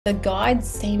The guides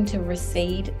seem to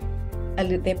recede,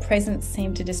 their presence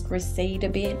seemed to just recede a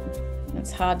bit.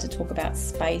 It's hard to talk about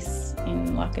space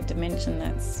in like a dimension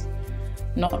that's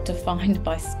not defined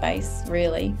by space,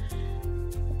 really.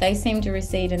 They seemed to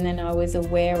recede, and then I was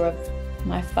aware of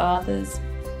my father's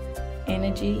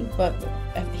energy, but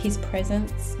of his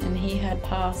presence, and he had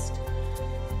passed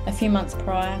a few months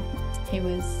prior. He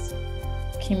was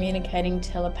communicating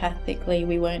telepathically.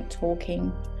 We weren't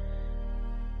talking.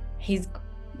 His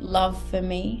love for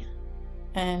me,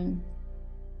 and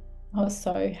I was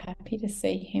so happy to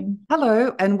see him.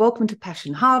 Hello and welcome to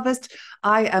Passion Harvest.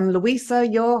 I am Luisa,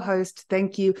 your host.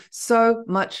 Thank you so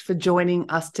much for joining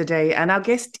us today. And our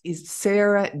guest is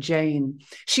Sara Jayne.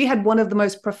 She had one of the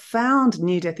most profound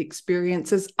near-death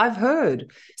experiences I've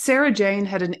heard. Sara Jayne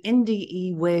had an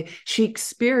NDE where she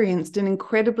experienced an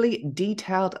incredibly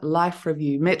detailed life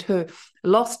review, met her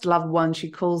lost loved one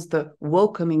she calls the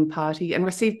welcoming party, and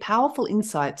received powerful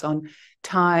insights on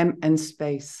time and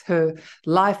space. Her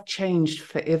life changed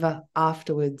forever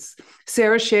afterwards.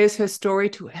 Sara shares her story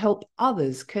to help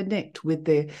others connect with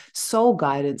their soul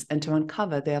guidance and to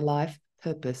uncover their life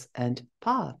purpose and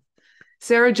path.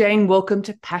 Sara Jayne, welcome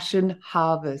to Passion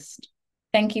Harvest.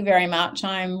 Thank you very much.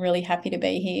 I'm really happy to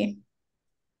be here.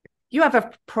 You have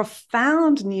a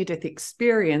profound near-death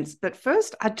experience, but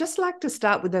first I'd just like to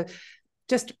start with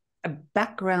just a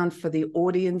background for the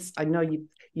audience. I know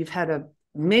you've had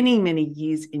many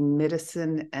years in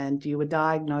medicine, and you were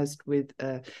diagnosed with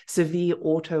a severe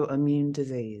autoimmune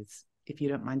disease. If you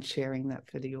don't mind sharing that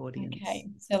for the audience. Okay,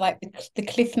 so like the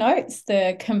Cliff Notes,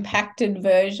 the compacted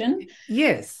version.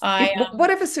 Yes,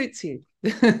 whatever suits you.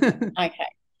 Okay,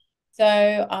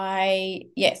 so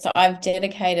I've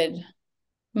dedicated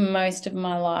most of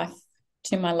my life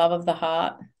to my love of the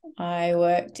heart. I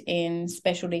worked in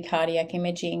specialty cardiac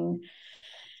imaging,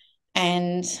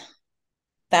 and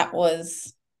that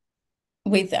was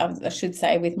with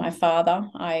my father.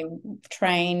 I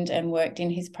trained and worked in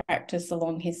his practice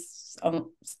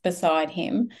beside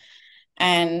him,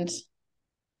 and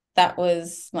that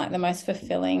was like the most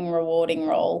fulfilling, rewarding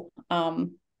role.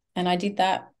 And I did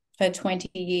that for 20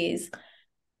 years.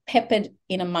 Peppered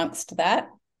in amongst that,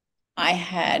 I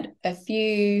had a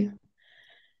few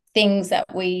things that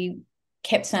we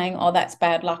kept saying, oh, that's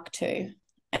bad luck too.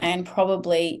 And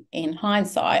probably in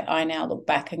hindsight, I now look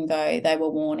back and go, they were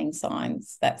warning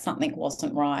signs that something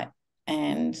wasn't right.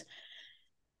 And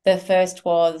the first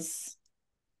was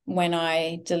when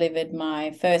I delivered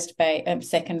my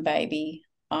second baby,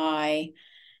 I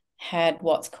had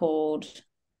what's called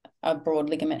a broad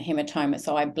ligament hematoma.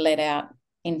 So I bled out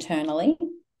internally.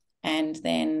 And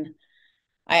then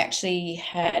I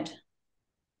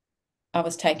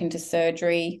was taken to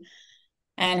surgery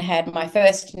and had my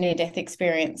first near-death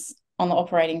experience on the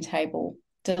operating table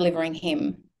delivering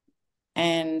him.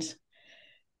 And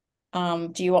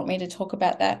do you want me to talk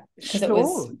about that? Because Sure. It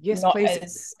was yes, not please.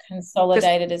 as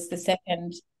consolidated as the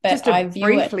second. But just I view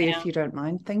briefly, it now, if you don't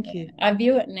mind. Thank you. I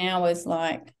view it now as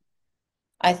like,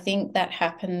 I think that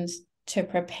happened to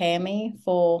prepare me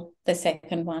for the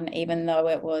second one, even though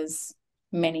it was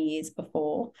many years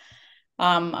before.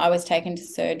 I was taken to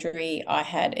surgery.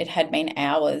 It had been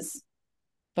hours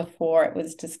before it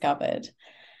was discovered.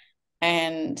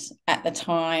 And at the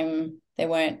time, there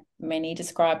weren't many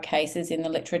described cases in the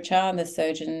literature. The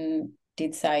surgeon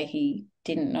did say he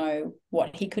didn't know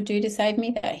what he could do to save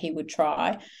me, that he would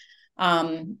try.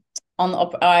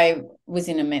 I was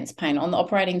in immense pain. On the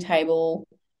operating table,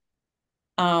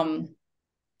 I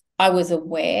was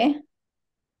aware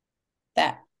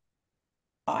that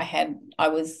I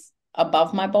was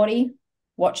above my body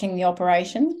watching the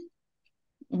operation,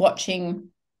 watching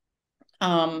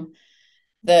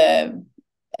the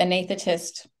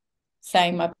anaesthetist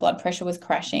saying my blood pressure was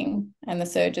crashing and the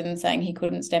surgeon saying he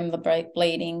couldn't stem the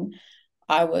bleeding.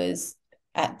 I was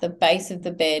at the base of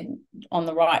the bed on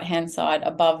the right-hand side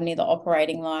above near the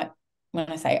operating light. When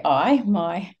I say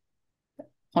my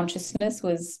consciousness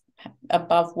was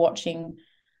above watching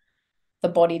the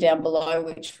body down below,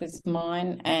 which was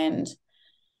mine. And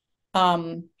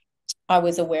I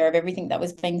was aware of everything that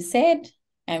was being said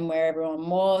and where everyone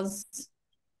was.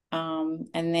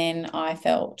 And then I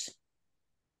felt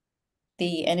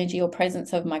the energy or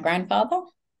presence of my grandfather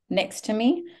next to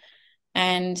me.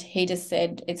 And he just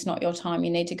said, it's not your time, you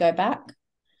need to go back.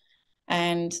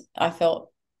 And I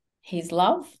felt his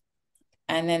love.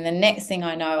 And then the next thing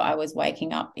I know, I was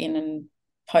waking up in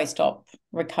a post-op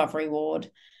recovery ward.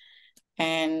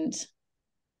 And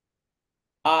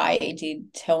I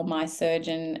did tell my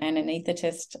surgeon and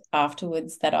anaesthetist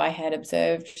afterwards that I had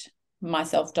observed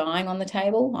myself dying on the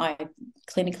table. I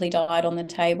clinically died on the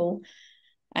table.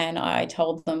 And I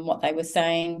told them what they were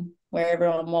saying, where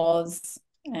everyone was,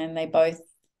 and they both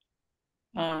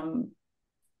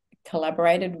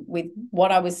collaborated with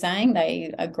what I was saying.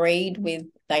 They agreed with,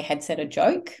 they had said a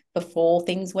joke before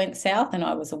things went south, and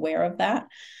I was aware of that.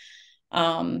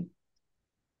 And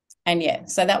yeah,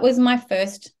 so that was my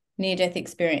first near-death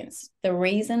experience. The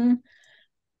reason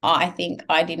I think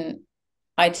I didn't,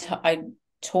 I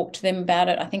talked to them about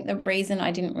it. I think the reason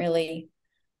I didn't really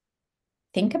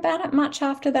think about it much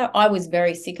after that, I was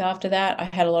very sick after that. I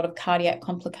had a lot of cardiac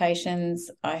complications.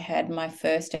 I had my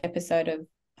first episode of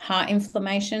heart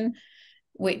inflammation,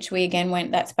 which we again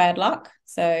went, that's bad luck.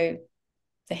 So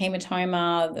the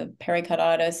hematoma, the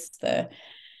pericarditis,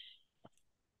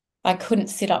 I couldn't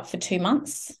sit up for 2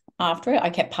 months after it. I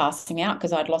kept passing out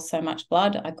because I'd lost so much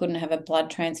blood. I couldn't have a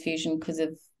blood transfusion because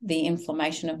of the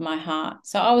inflammation of my heart.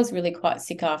 So I was really quite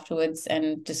sick afterwards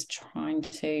and just trying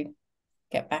to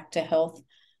get back to health.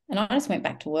 And I just went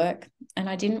back to work, and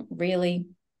I didn't really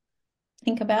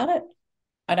think about it.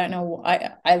 I don't know.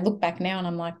 I look back now and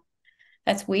I'm like,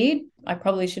 that's weird. I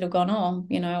probably should have gone, oh,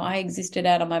 I existed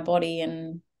out of my body,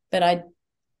 but I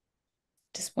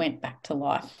just went back to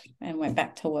life and went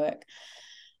back to work.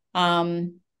 I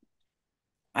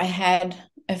had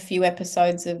a few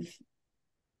episodes of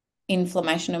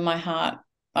inflammation of my heart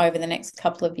over the next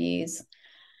couple of years.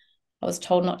 I was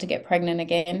told not to get pregnant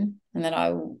again and that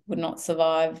I would not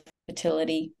survive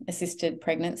fertility-assisted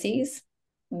pregnancies.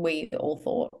 We all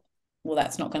thought, well,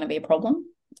 that's not going to be a problem.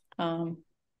 But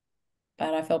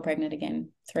I fell pregnant again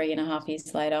 3.5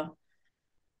 years later.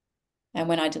 And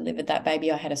when I delivered that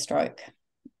baby, I had a stroke.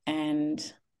 And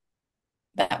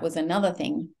that was another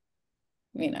thing,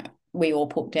 we all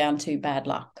put down to bad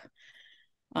luck.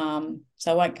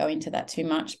 So I won't go into that too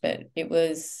much, but it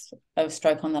was a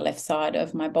stroke on the left side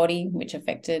of my body, which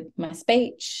affected my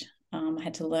speech. I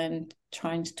had to learn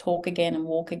trying to talk again and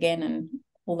walk again and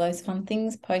all those fun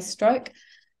things post-stroke.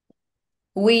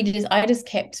 I just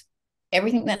kept,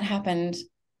 everything that happened,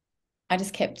 I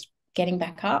just kept getting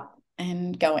back up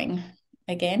and going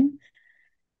again.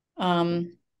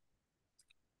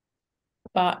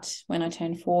 But when I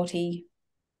turned 40,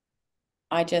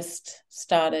 I just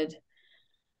started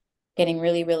getting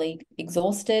really, really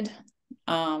exhausted,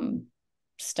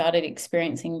 started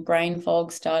experiencing brain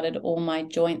fog, all my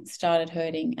joints started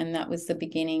hurting. And that was the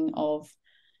beginning of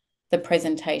the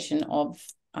presentation of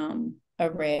a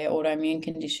rare autoimmune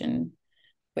condition,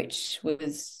 which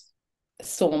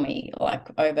saw me like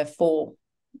over 4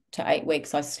 to 8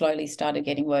 weeks. I slowly started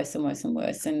getting worse and worse and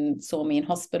worse, and saw me in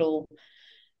hospital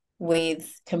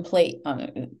with complete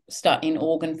start in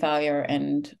organ failure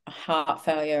and heart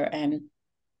failure. And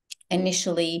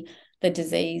initially the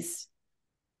disease,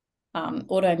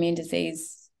 autoimmune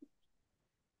disease,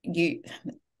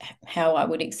 how I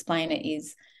would explain it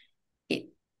is it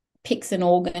picks an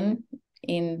organ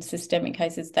in systemic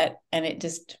cases and it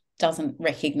just doesn't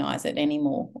recognize it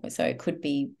anymore. So it could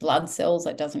be blood cells,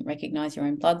 it doesn't recognize your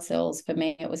own blood cells. For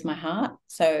me, it was my heart.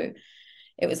 So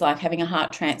it was like having a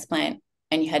heart transplant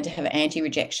and you had to have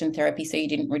anti-rejection therapy so you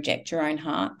didn't reject your own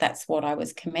heart. That's what I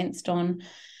was commenced on.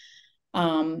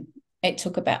 It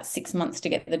took about 6 months to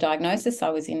get the diagnosis.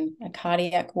 I was in a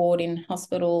cardiac ward in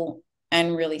hospital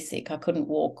and really sick. I couldn't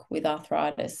walk with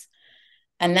arthritis.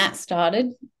 And that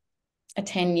started a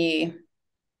 10-year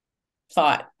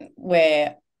fight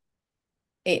where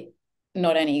it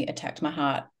not only attacked my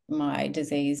heart, my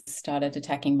disease started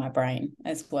attacking my brain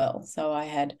as well. So I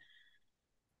had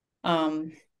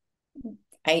 8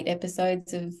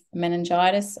 episodes of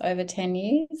meningitis over 10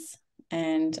 years,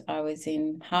 and I was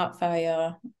in heart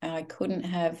failure. I couldn't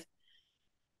have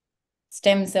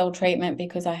stem cell treatment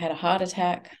because I had a heart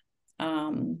attack.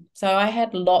 So I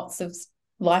had lots of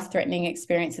life-threatening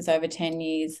experiences over 10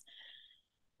 years,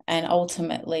 and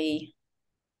ultimately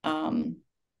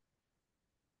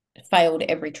failed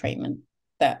every treatment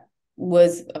that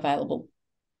was available,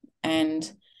 and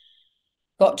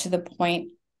got to the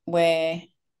point where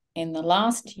in the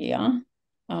last year,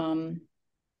 I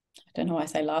don't know why I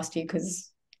say last year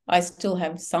because I still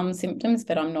have some symptoms,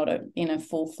 but I'm not in a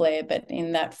full flare. But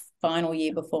in that final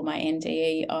year before my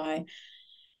NDE, I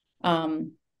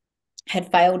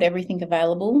had failed everything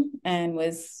available and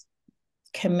was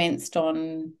commenced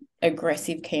on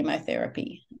aggressive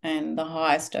chemotherapy, and the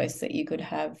highest dose that you could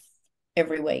have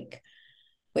every week,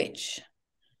 which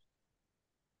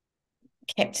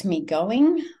kept me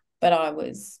going, but I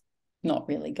was not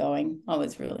really going. I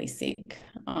was really sick.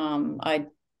 I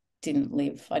didn't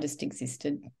live. I just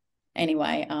existed.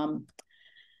 Anyway,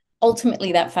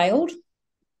 ultimately that failed.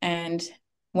 And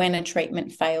when a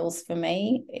treatment fails for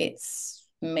me, it's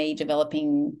me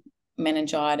developing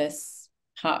meningitis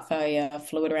heart failure,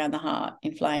 fluid around the heart,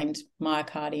 inflamed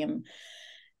myocardium.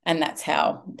 And that's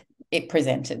how it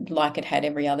presented, like it had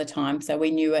every other time. So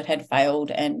we knew it had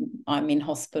failed, and I'm in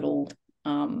hospital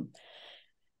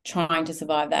trying to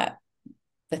survive that.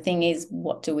 The thing is,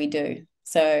 what do we do?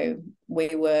 So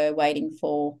we were waiting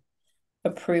for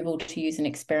approval to use an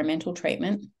experimental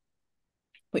treatment,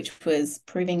 which was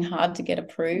proving hard to get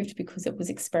approved because it was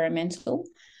experimental.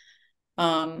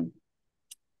 And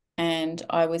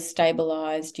I was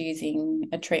stabilized using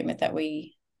a treatment that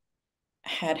we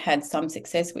had some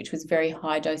success, which was very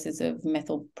high doses of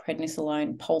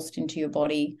methylprednisolone pulsed into your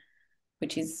body,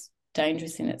 which is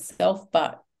dangerous in itself,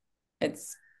 but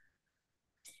it's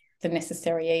the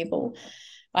necessary evil.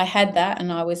 I had that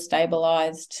and I was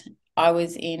stabilized. I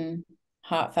was in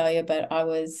heart failure, but I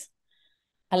was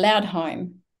allowed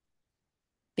home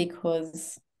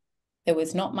because there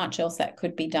was not much else that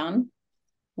could be done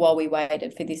while we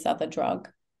waited for this other drug.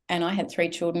 And I had 3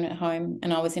 children at home,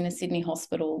 and I was in a Sydney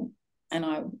hospital. And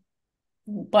I,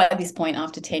 by this point,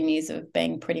 after 10 years of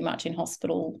being pretty much in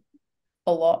hospital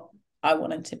a lot, I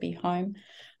wanted to be home.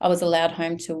 I was allowed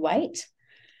home to wait.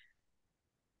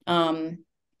 And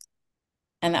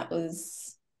that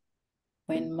was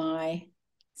when my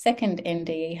second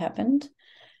NDE happened.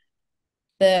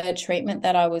 The treatment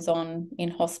that I was on in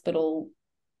hospital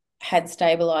had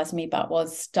stabilized me, but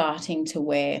was starting to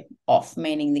wear off,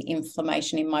 meaning the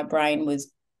inflammation in my brain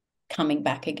was coming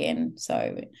back again.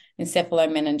 So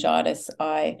encephalomeningitis,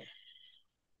 I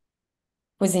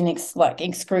was in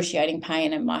excruciating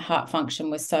pain, and my heart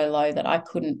function was so low that I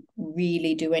couldn't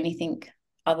really do anything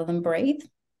other than breathe.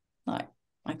 Like,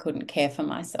 I couldn't care for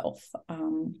myself.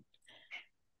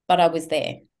 But I was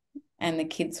there, and the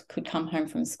kids could come home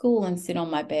from school and sit on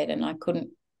my bed, and I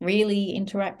couldn't really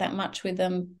interact that much with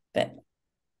them, but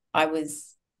I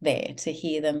was there to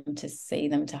hear them, to see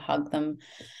them, to hug them.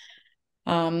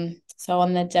 So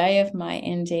on the day of my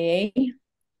NDE,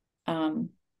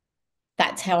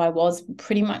 that's how I was,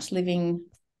 pretty much living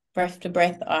breath to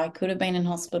breath. I could have been in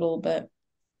hospital, but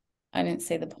I didn't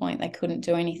see the point. They couldn't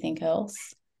do anything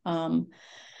else. I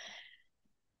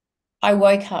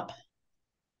woke up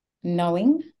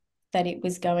knowing that it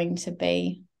was going to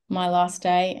be my last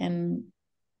day, and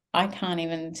I can't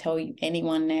even tell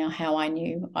anyone now how I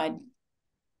knew. I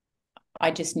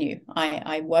just knew.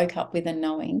 I woke up with a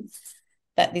knowing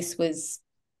that this was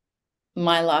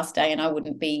my last day and I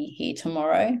wouldn't be here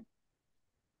tomorrow.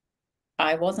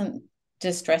 I wasn't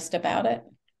distressed about it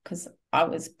because I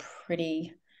was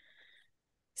pretty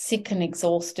sick and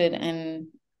exhausted, and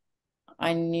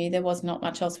I knew there was not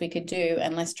much else we could do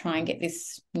unless try and get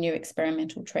this new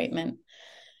experimental treatment.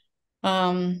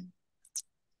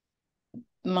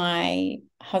 My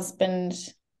husband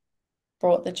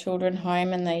brought the children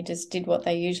home, and they just did what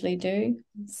they usually do,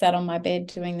 sat on my bed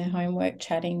doing their homework,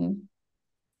 chatting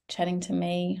to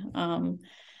me.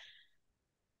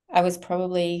 I was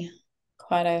probably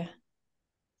quite a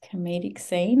comedic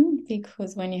scene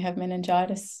because when you have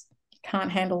meningitis, you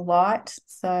can't handle light.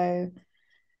 So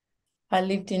I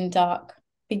lived in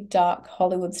big dark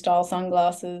Hollywood style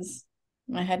sunglasses.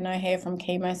 I had no hair from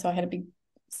chemo, so I had a big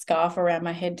scarf around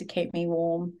my head to keep me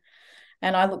warm.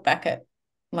 And I look back at,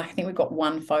 I think we got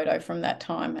one photo from that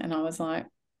time, and I was like,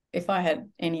 if I had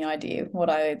any idea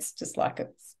it's just like,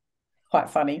 it's quite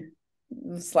funny.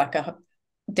 It's like a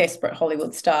desperate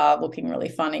Hollywood star looking really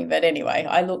funny. But anyway,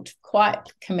 I looked quite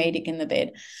comedic in the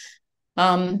bed.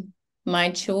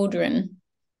 My children,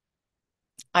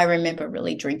 I remember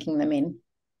really drinking them in.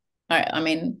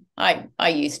 I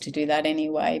used to do that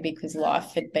anyway because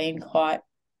life had been quite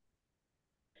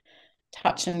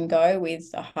touch and go with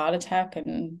a heart attack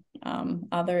and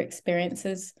other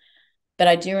experiences. But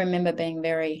I do remember being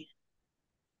very,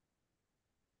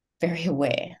 very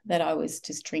aware that I was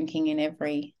just drinking in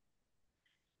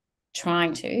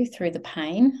trying to, through the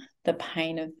pain of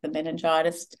the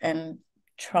meningitis, and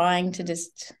trying to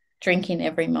just drink in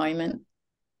every moment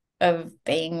of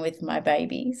being with my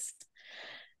babies.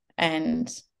 And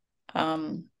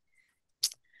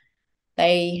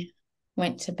they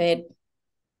went to bed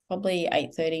probably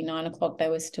 8:30, 9 o'clock. They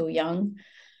were still young.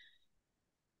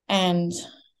 And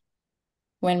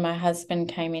when my husband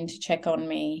came in to check on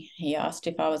me, he asked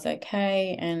if I was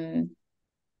okay. And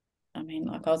I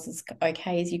was as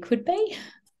okay as you could be.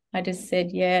 I just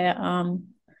said, yeah.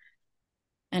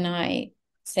 And I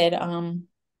said,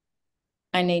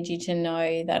 I need you to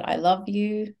know that I love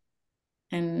you,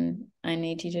 and I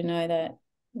need you to know that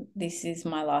this is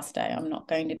my last day. I'm not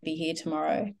going to be here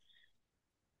tomorrow.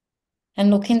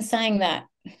 And look, in saying that,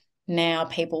 now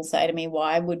people say to me,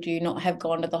 why would you not have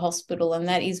gone to the hospital? And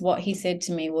that is what he said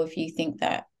to me. Well, if you think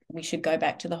that, we should go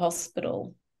back to the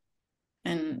hospital.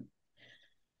 And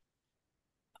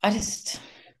I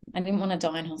didn't want to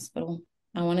die in hospital.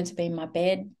 I wanted to be in my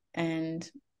bed, and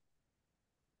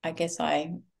I guess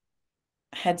I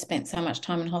had spent so much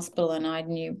time in hospital, and I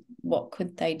knew what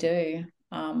could they do.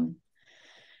 And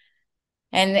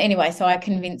anyway, so I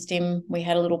convinced him. We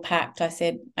had a little pact. I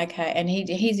said, okay. And he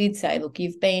did say, look,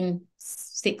 you've been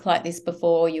sick like this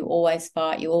before. You always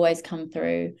fight. You always come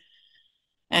through.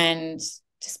 And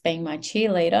just being my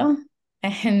cheerleader.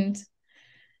 And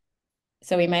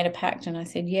so we made a pact, and I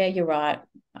said, yeah, you're right.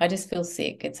 I just feel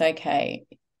sick. It's okay.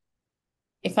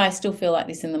 If I still feel like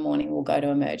this in the morning, we'll go to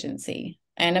emergency.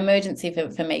 And emergency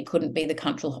for me couldn't be the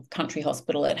country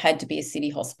hospital. It had to be a city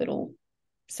hospital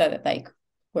so that they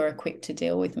were equipped to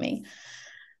deal with me.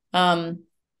 And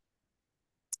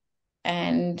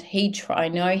I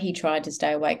know he tried to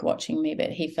stay awake watching me, but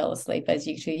he fell asleep, as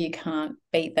you do. You can't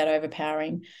beat that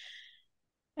overpowering.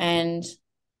 And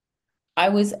I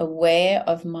was aware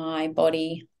of my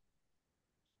body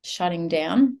shutting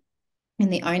down.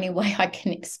 And the only way I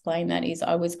can explain that is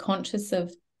I was conscious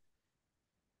of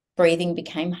breathing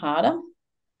became harder.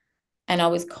 And I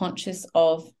was conscious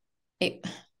of it,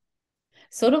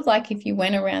 sort of like if you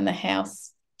went around the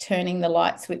house turning the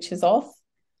light switches off.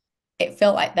 It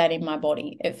felt like that in my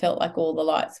body. It felt like all the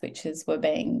light switches were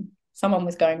someone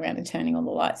was going around and turning all the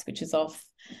light switches off.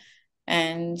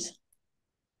 And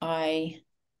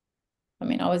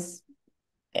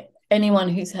anyone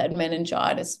who's had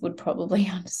meningitis would probably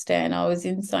understand. I was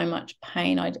in so much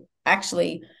pain. I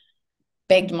actually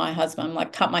begged my husband,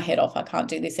 like, cut my head off. I can't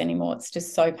do this anymore. It's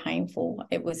just so painful.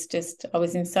 I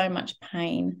was in so much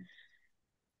pain,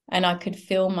 and I could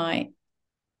feel my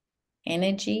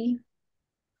energy.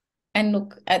 And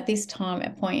look, at this time,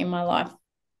 at point in my life,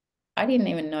 I didn't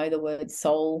even know the word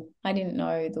soul. I didn't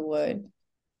know the word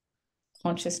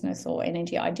consciousness or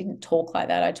energy. I didn't talk like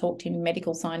that. I talked in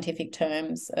medical scientific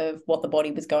terms of what the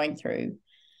body was going through.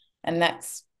 And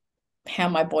that's how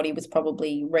my body was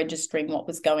probably registering what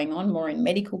was going on, more in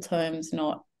medical terms,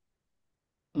 not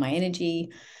my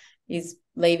energy is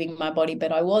leaving my body.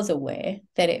 But I was aware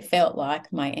that it felt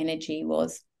like my energy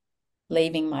was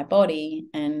leaving my body.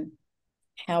 And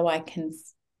how I can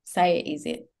say it is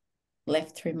it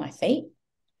left through my feet.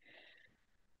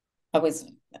 I was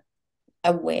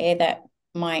aware that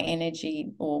my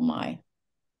energy or my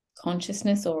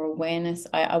consciousness or awareness,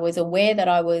 I was aware that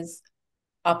I was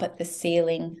up at the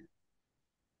ceiling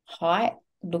height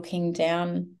looking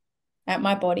down at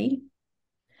my body,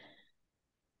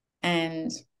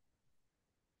 and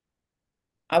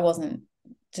I wasn't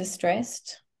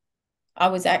distressed. I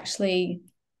was actually,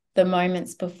 the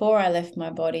moments before I left my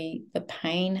body, the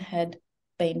pain had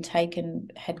been taken,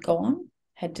 had gone,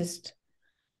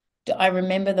 I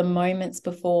remember the moments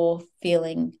before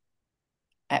feeling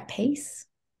at peace,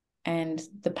 and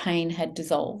the pain had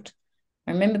dissolved.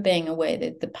 I remember being aware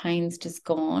that the pain's just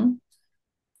gone,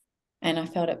 and I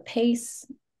felt at peace,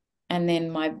 and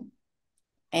then my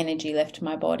energy left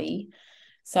my body.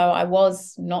 So I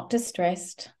was not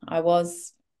distressed. I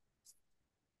was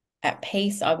at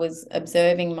peace. I was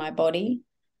observing my body,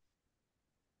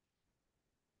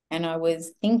 and I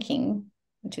was thinking,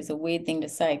 which is a weird thing to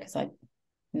say because I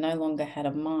no longer had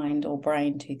a mind or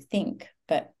brain to think,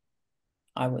 but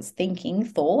I was thinking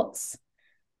thoughts,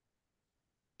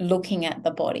 looking at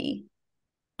the body.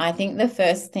 I think the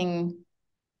first thing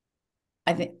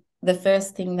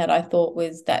that I thought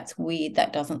was, that's weird,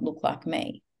 that doesn't look like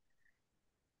me.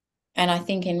 And I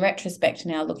think in retrospect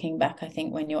now, looking back, I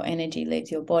think when your energy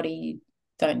leaves your body, you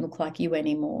don't look like you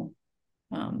anymore.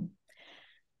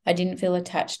 I didn't feel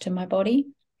attached to my body.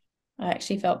 I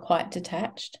actually felt quite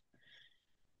detached.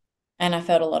 And I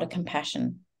felt a lot of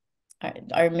compassion.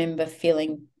 I remember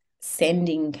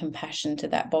sending compassion to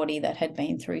that body that had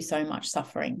been through so much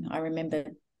suffering. I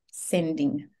remember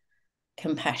sending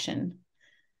compassion.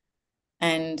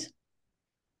 And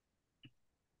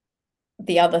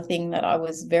the other thing that I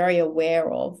was very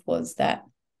aware of was that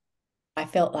I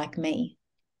felt like me,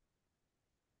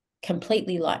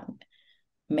 completely like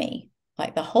me,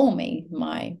 like the whole me,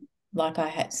 like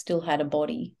I still had a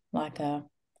body,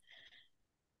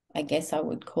 I guess I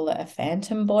would call it a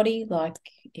phantom body. Like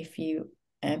if you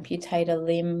amputate a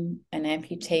limb, an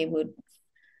amputee would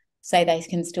say they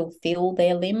can still feel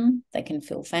their limb, they can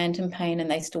feel phantom pain, and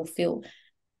they still feel,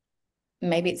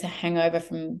 maybe it's a hangover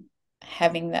from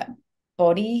having that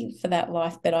body for that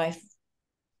life. But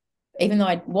even though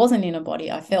I wasn't in a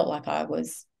body, I felt like I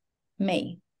was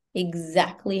me,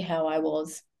 exactly how I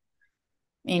was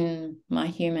in my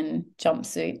human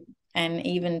jumpsuit, and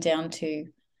even down to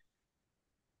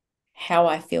how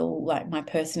I feel, like my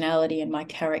personality and my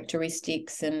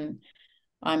characteristics. And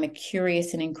I'm a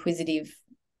curious and inquisitive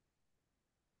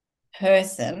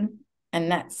person.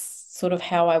 And that's sort of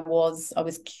how I was. I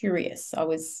was curious. I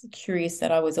was curious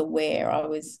that I was aware. I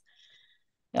was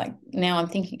like, now I'm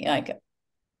thinking like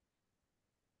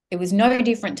it was no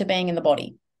different to being in the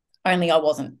body, only I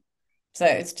wasn't. So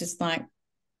it's just like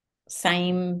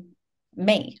same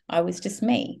me. I was just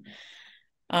me.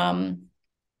 I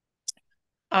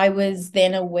was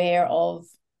then aware of,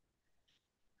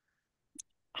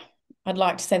 I'd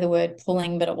like to say the word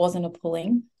pulling, but it wasn't a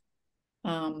pulling.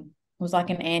 It was like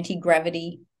an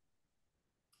anti-gravity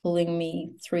pulling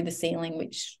me through the ceiling,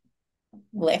 which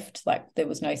left, like there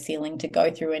was no ceiling to go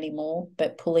through anymore,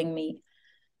 but pulling me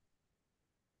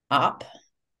up.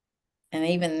 And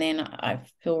even then, I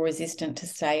feel resistant to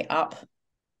stay up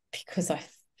because I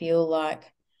feel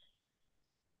like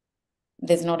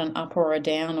there's not an up or a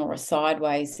down or a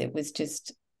sideways. It was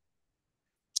just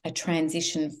a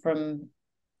transition from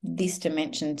this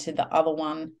dimension to the other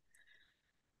one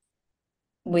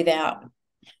without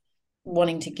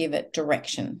wanting to give it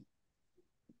direction.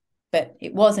 But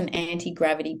it was an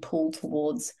anti-gravity pull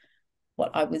towards what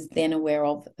I was then aware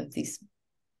of this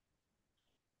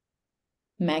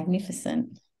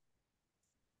magnificent,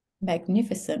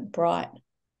 bright,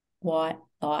 white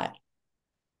light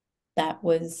that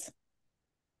was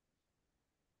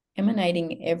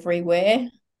emanating everywhere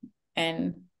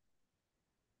and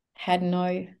had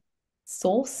no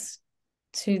source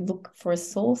to look for a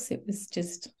source. It was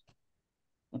just,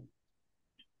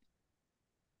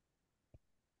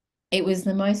 it was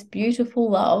the most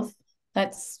beautiful love.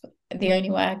 That's the only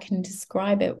way I can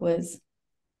describe it. Was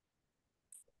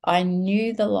I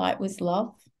knew the light was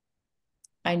love.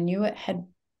 I knew it had,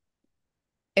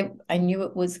 I knew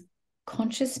it was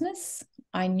consciousness.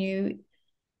 I knew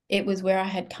it was where I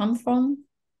had come from.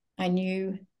 I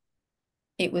knew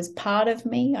it was part of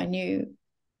me. I knew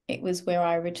it was where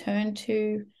I returned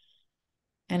to.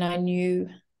 And I knew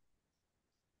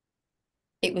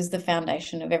it was the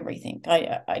foundation of everything.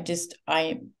 I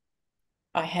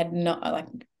had not, like,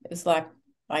 it was like,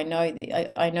 I know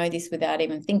this without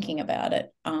even thinking about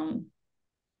it.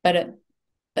 But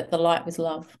the light was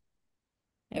love.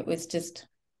 It was just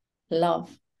love.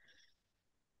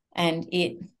 And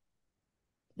it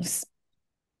was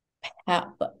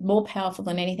more powerful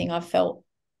than anything I've felt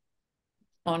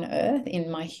on earth in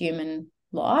my human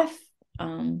life.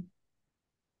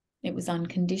 It was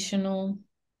unconditional.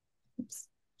 It's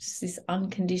just this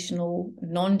unconditional,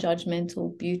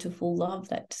 non-judgmental, beautiful love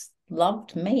that just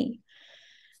loved me.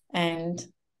 And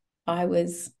I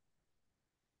was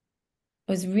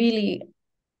really,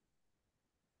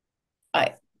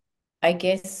 I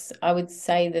guess I would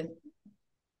say the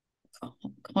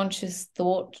conscious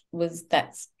thought was,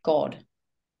 that's God.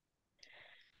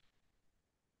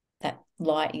 That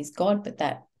light is God, but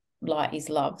that light is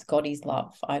love. God is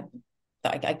love. I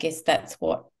guess that's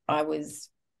what I was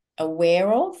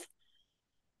aware of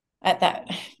at that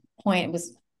point. It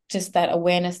was just that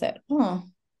awareness that, oh,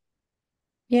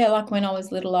 yeah, like when I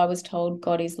was little, I was told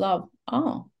God is love.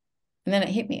 Oh, and then it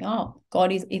hit me. Oh,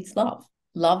 it's love.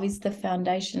 Love is the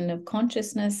foundation of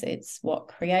consciousness. It's what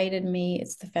created me.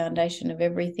 It's the foundation of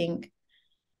everything.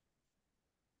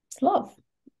 It's love.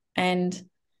 And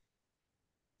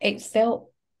it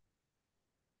felt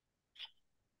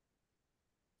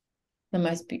the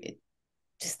most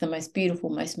beautiful,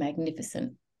 most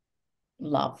magnificent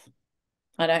love.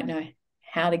 I don't know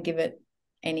how to give it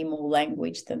any more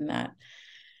language than that.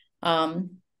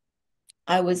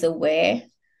 I was aware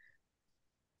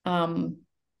I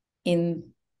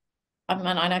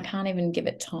can't even give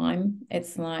it time.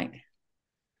 It's like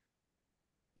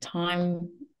time,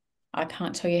 I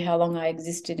can't tell you how long I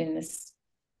existed in this,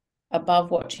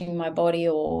 above watching my body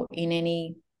or in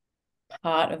any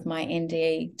part of my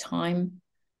NDE. Time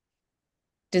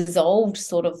dissolved,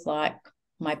 sort of like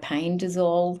my pain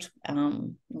dissolved,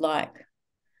 like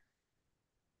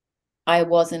I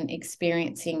wasn't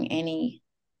experiencing any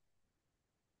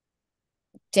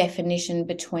definition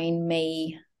between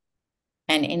me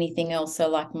and anything else. So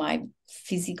like my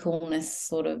physicalness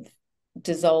sort of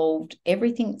dissolved,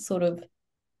 everything sort of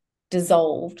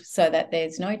dissolved, so that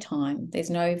there's no time, there's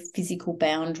no physical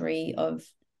boundary of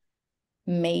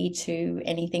me to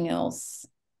anything else.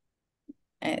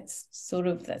 It's sort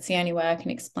of, that's the only way I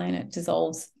can explain it.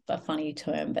 Dissolves a funny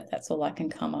term, but that's all I can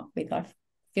come up with. I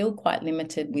feel quite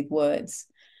limited with words.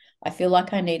 I feel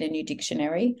like I need a new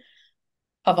dictionary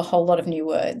of a whole lot of new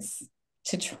words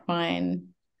to try and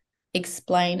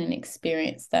explain and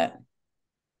experience that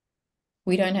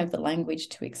we don't have the language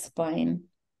to explain.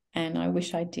 And I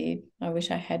wish I did. I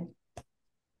wish I had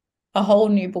a whole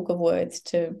new book of words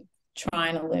to try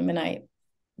and illuminate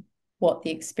what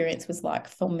the experience was like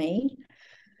for me.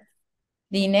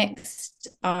 The next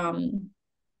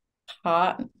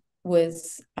part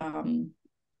was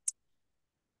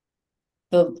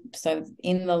so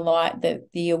in the light,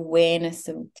 the awareness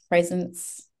of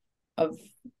presence of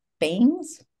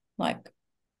beings, like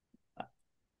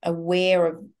aware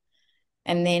of,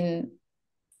 and then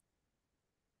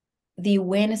the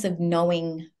awareness of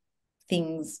knowing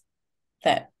things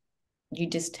that you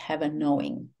just have a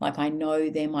knowing. Like, I know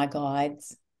they're my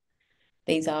guides.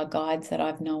 These are guides that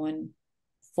I've known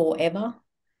forever,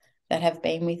 that have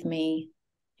been with me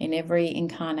in every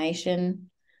incarnation,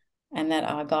 and that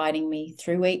are guiding me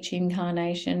through each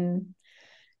incarnation.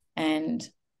 And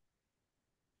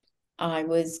I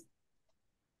was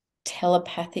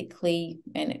telepathically,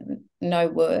 and no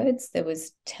words, there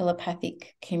was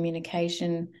telepathic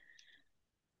communication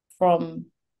from,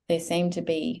 there seemed to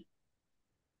be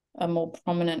a more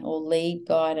prominent or lead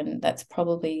guide, and that's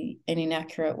probably an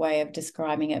inaccurate way of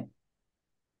describing it,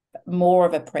 more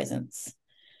of a presence.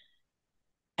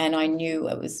 And I knew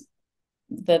it was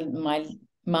my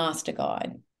master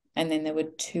guide. And then there were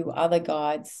two other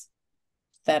guides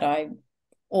that I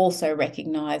also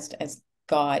recognized as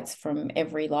guides from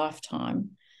every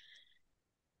lifetime.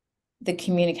 The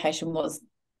communication was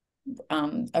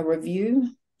a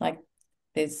review, like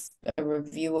there's a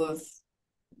review of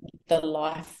the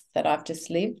life that I've just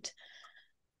lived.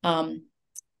 Now,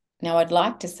 I'd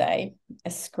like to say a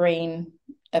screen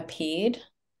appeared,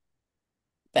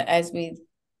 but as with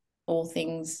all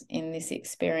things in this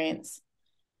experience,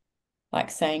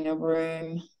 like saying a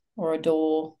room or a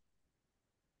door,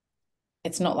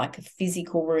 it's not like a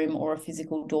physical room or a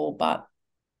physical door, but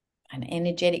an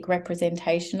energetic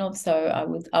representation of. So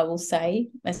I will say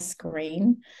a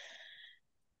screen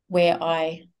where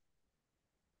I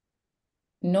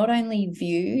not only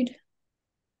viewed,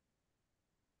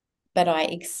 but I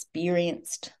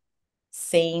experienced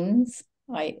scenes.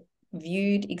 I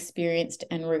viewed, experienced,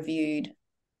 and reviewed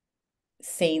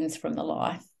scenes from the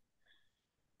life,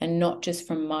 and not just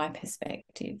from my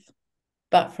perspective,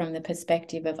 but from the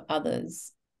perspective of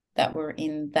others that were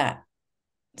in that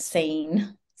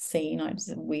scene. It's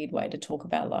a weird way to talk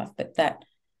about life, but that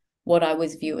what I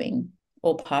was viewing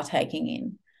or partaking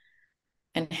in,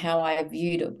 and how I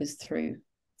viewed it was through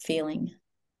feeling,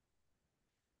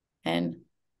 and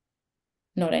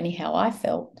not only how I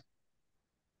felt,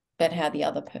 but how the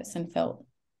other person felt.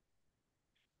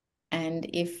 And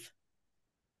if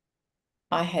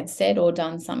I had said or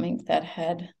done something that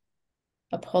had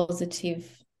a positive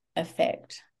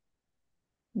effect,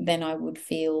 then I would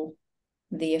feel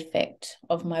the effect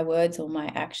of my words or my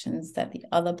actions that the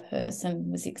other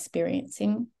person was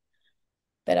experiencing.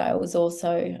 But I was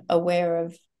also aware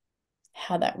of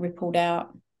how that rippled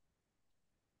out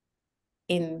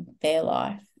in their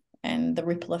life and the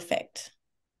ripple effect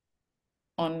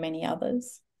on many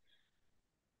others.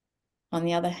 On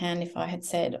the other hand, if I had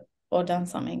said or done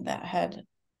something that had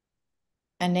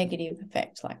a negative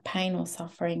effect, like pain or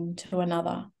suffering to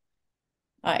another,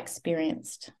 I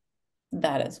experienced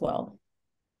that as well.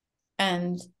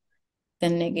 And the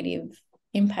negative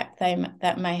impact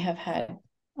that may have had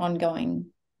ongoing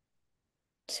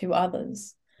to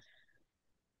others.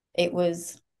 It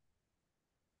was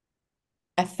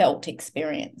a felt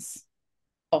experience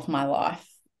of my life,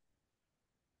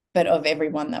 but of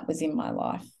everyone that was in my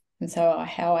life. And so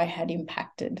how I had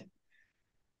impacted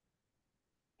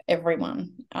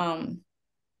everyone. And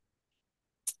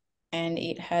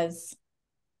it has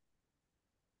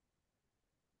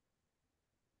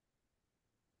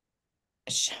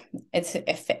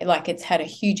it's had a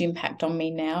huge impact on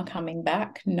me now, coming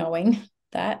back, knowing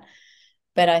that.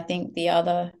 But I think the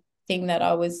other thing that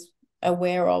I was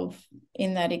aware of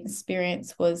in that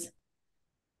experience was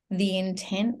the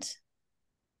intent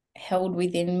held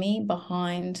within me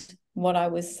behind what I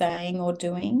was saying or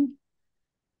doing.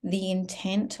 The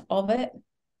intent of it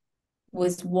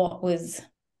was what was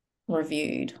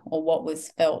reviewed or what was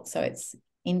felt. So it's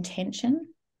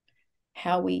intention,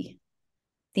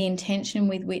 the intention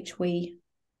with which we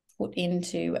put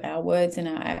into our words and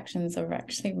our actions are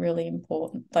actually really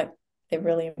important. Like, they're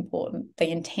really important. The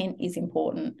intent is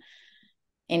important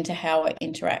into how it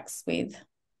interacts with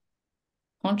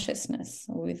consciousness,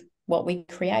 or with what we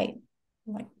create,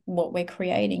 like what we're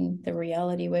creating, the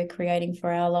reality we're creating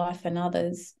for our life and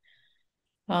others.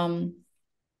 And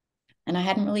I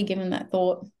hadn't really given that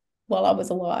thought while I was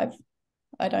alive.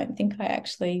 I don't think I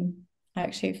actually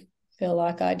feel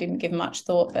like I didn't give much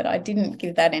thought, but I didn't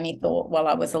give that any thought while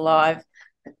I was alive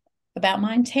about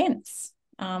my intents.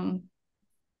 I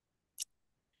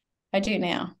do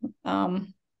now.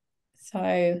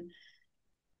 So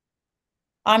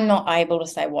I'm not able to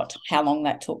say how long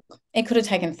that took. It could have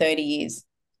taken 30 years.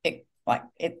 like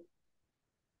it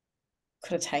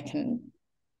could have taken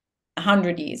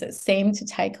 100 years. It seemed to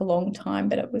take a long time,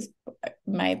 but it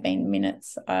may have been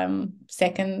minutes,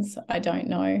 seconds. I don't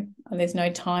know. There's no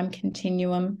time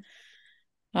continuum.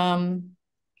 When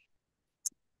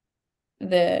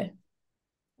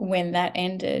that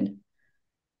ended,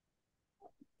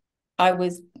 I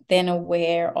was then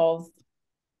aware of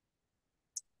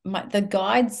the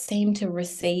guides seemed to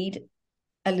recede.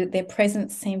 Their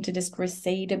presence seemed to just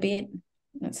recede a bit.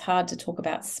 It's hard to talk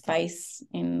about space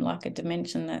in like a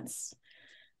dimension that's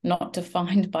not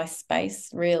defined by space,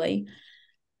 really.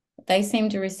 They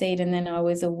seemed to recede, and then I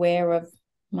was aware of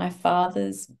my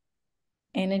father's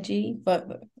energy,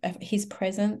 but his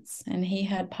presence, and he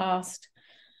had passed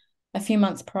a few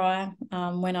months prior,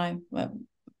 when I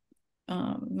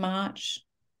March,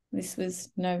 this was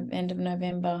end of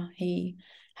November, he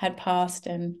had passed,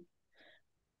 and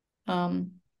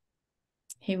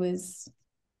he was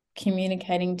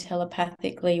communicating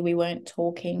telepathically. We weren't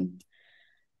talking.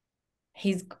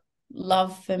 His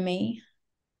love for me,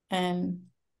 and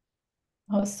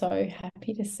I was so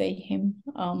happy to see him.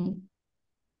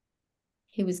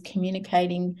 He was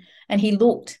communicating, and he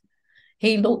looked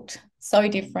so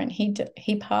different.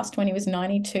 He passed when he was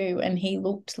 92, and he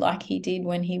looked like he did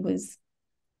when he was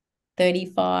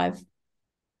 35.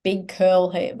 Big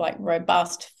curl hair, like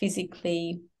robust,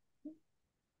 physically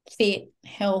fit,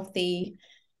 healthy,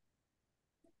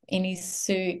 in his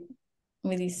suit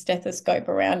with his stethoscope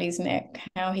around his neck,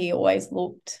 how he always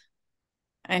looked.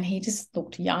 And he just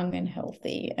looked young and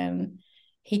healthy, and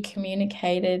he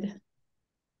communicated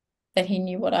that he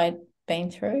knew what I'd been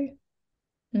through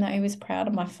and that he was proud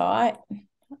of my fight.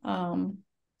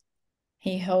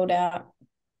 He held out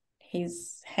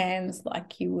his hands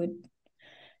like you would,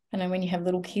 and then when you have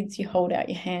little kids, you hold out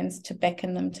your hands to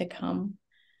beckon them to come.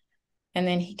 And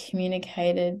then he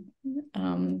communicated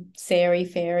Sari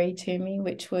Fairy to me,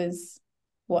 which was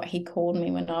what he called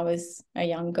me when I was a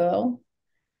young girl.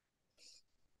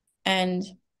 And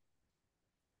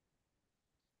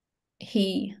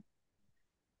he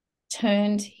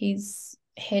turned his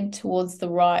head towards the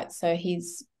right, so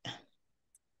his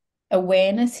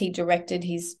awareness, he directed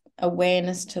his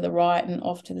awareness to the right and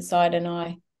off to the side, and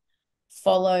I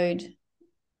followed.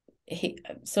 He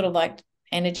sort of like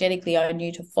energetically, I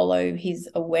knew to follow his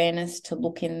awareness, to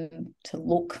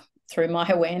look through my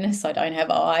awareness. I don't have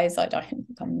eyes. I'm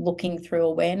looking through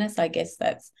awareness. I guess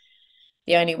that's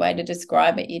the only way to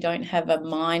describe it. You don't have a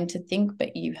mind to think,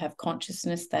 but you have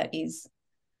consciousness that is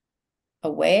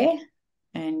aware,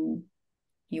 and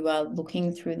you are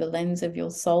looking through the lens of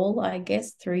your soul, I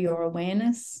guess, through your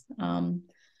awareness.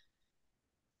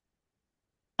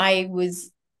 I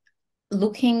was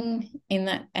looking in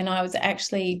that, and I was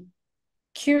actually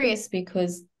curious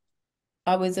because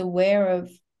I was aware of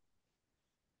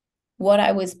what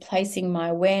I was placing my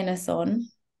awareness on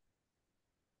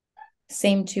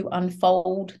seemed to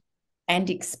unfold and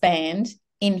expand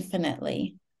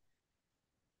infinitely.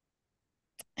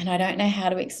 And I don't know how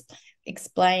to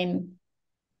explain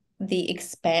the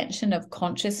expansion of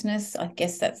consciousness. I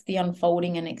guess that's the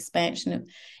unfolding and expansion of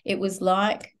it. Was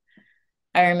like,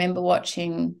 I remember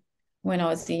watching when I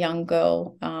was a young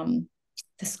girl,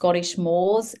 the Scottish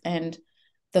moors and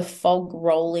the fog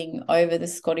rolling over the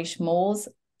Scottish moors.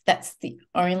 That's the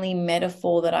only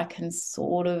metaphor that I can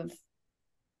sort of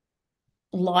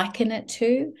liken it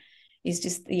to, is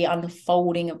just the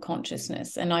unfolding of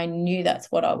consciousness. And I knew that's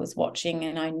what I was watching,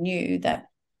 and I knew that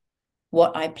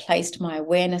what I placed my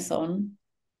awareness on,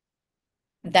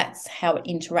 that's how it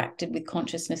interacted with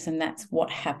consciousness, and that's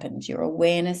what happened. Your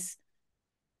awareness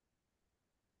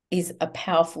is a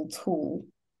powerful tool,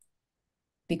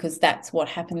 because that's what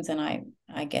happens. And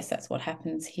I guess that's what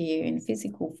happens here in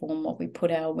physical form. What we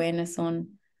put our awareness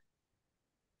on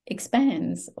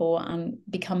expands or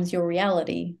becomes your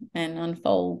reality and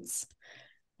unfolds.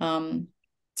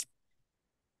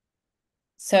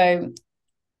 So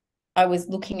I was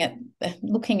looking at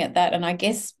that, and I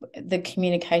guess the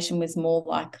communication was more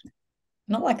like,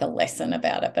 not like a lesson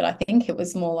about it, but I think it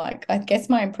was more like, I guess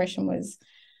my impression was,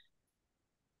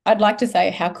 I'd like to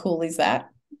say, how cool is that?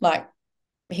 Like,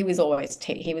 he was always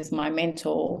he was my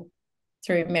mentor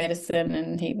through medicine,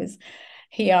 and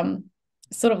he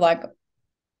sort of like,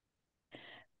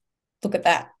 look at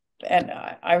that. And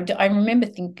I remember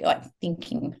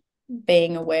thinking,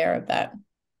 being aware of that.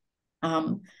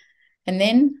 And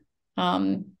then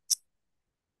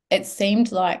it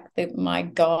seemed like my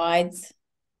guides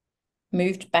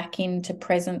moved back into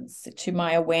presence to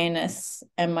my awareness,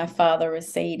 and my father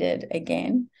receded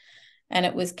again. And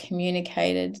it was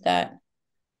communicated that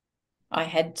I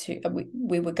had to,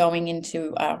 we were going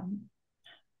into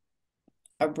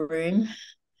a room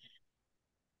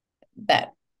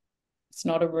that it's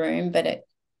not a room, but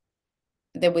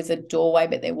there was a doorway,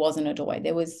 but there wasn't a doorway.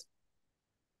 There was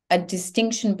a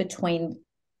distinction between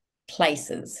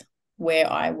places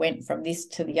where I went from this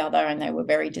to the other, and they were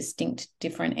very distinct,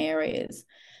 different areas.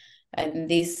 And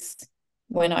this,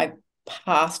 when I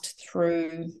passed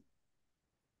through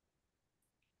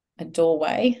a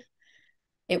doorway,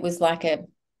 it was like a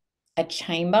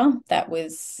chamber that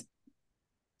was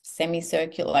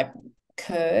semicircular, like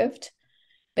curved,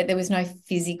 but there was no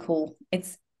physical.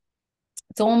 It's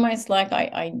almost like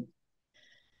I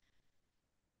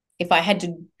if I had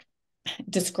to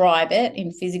describe it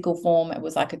in physical form, it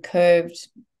was like a curved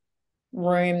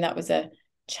room that was a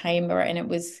chamber, and it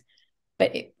was,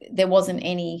 but there wasn't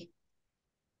any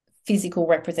physical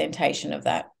representation of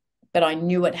that, but I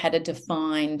knew it had a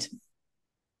defined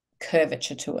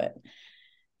curvature to it,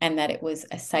 and that it was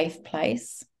a safe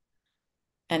place,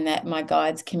 and that my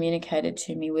guides communicated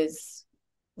to me was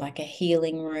like a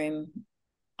healing room.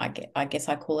 I guess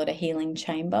I call it a healing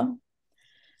chamber.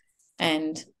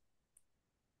 And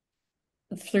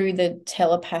through the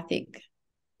telepathic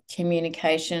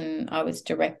communication, I was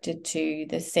directed to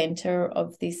the center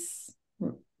of this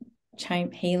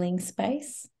healing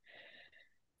space.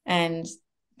 And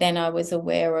then I was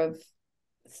aware of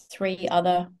 3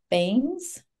 other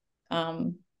beings.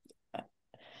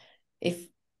 If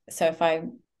I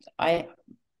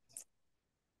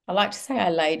like to say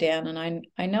I lay down, and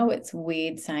I know it's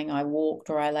weird saying I walked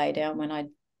or I lay down when I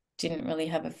didn't really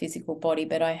have a physical body,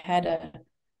 but I had a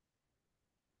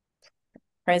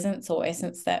presence or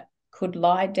essence that could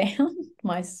lie down,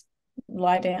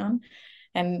 lie down,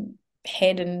 and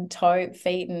head and toe,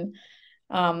 feet, and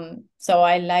so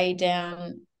I lay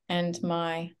down, and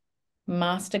my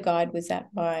master guide was at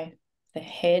the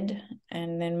head,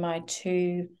 and then my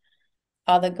 2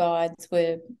 other guides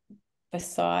were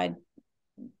beside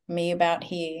me about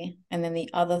here, and then the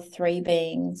other 3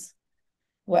 beings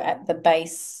were at the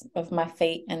base of my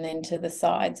feet and then to the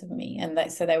sides of me,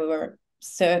 and so they were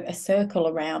a circle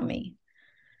around me.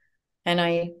 And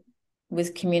I was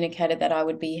communicated that I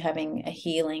would be having a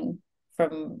healing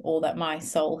from all that my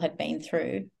soul had been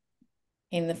through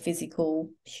in the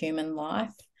physical human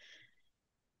life.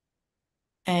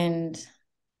 And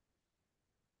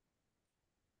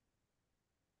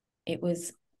it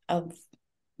was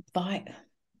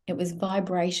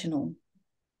vibrational.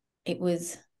 It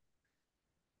was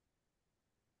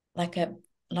like a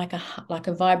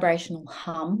vibrational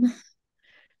hum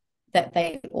that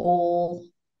they all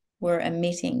were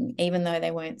emitting, even though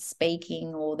they weren't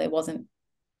speaking or there wasn't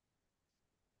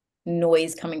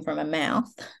noise coming from a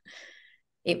mouth.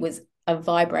 It was a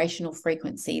vibrational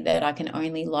frequency that I can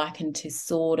only liken to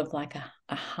sort of like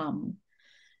a hum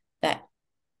that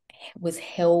was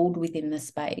held within the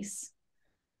space,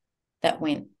 that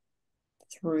went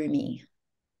through me,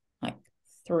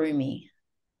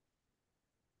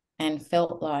 and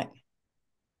felt like,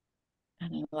 I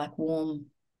don't know, like warm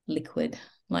liquid,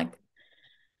 like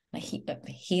a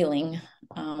healing.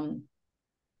 I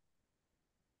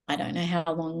don't know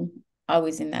how long I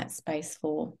was in that space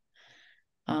for.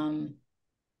 At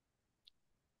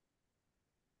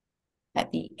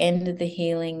the end of the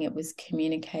healing, it was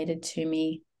communicated to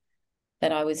me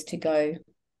that I was to go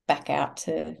back out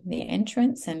to the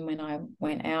entrance. And when I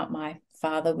went out, my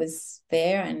father was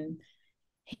there, and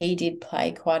he did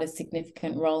play quite a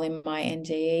significant role in my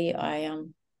NDE.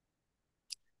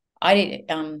 I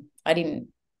didn't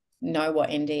know what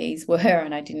NDEs were,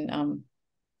 and I didn't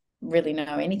really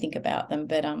know anything about them,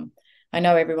 but I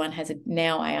know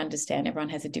now I understand everyone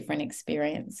has a different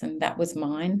experience, and that was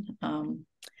mine.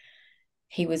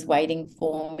 He was waiting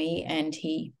for me, and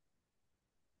he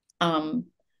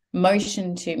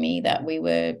motioned to me that we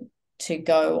were to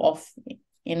go off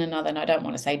in another, and I don't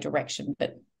want to say direction,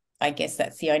 but I guess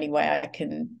that's the only way I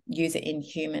can use it in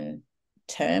human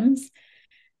terms,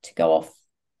 to go off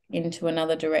into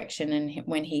another direction. And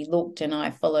when he looked and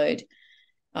I followed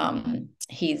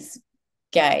his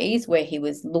gaze where he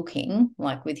was looking,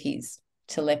 like with his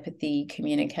telepathy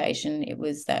communication, it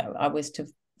was that I was to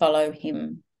follow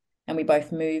him, and we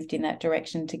both moved in that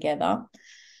direction together.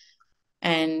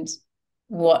 And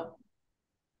what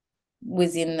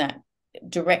was in that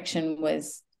direction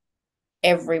was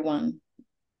everyone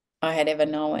I had ever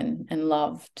known and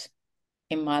loved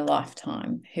in my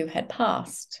lifetime who had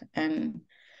passed. And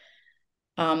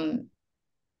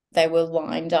they were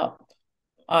lined up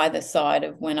either side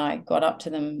of, when I got up to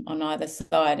them, on either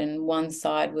side. And one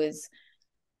side was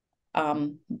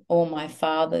all my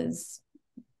father's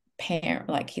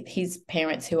like his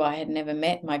parents who I had never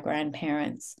met, my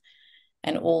grandparents,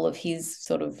 and all of his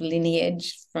sort of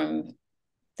lineage from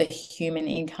the human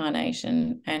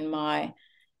incarnation, and my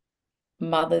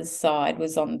mother's side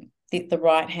was on the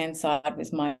right-hand side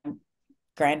was my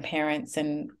grandparents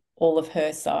and all of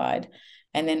her side.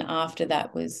 And then after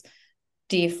that was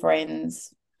dear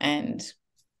friends and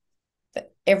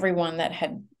everyone that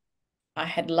I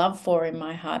had love for in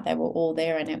my heart. They were all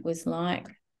there, and it was like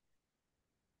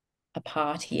a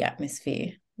party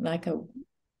atmosphere, like a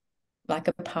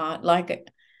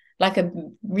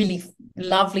really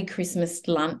lovely Christmas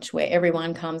lunch where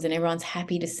everyone comes and everyone's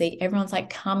happy to see. Everyone's like,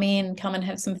 come and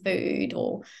have some food,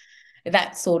 or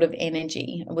that sort of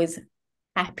energy. It was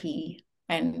happy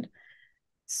and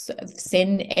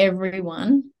send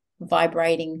everyone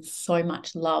vibrating so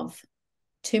much love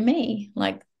to me,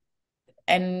 like,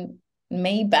 and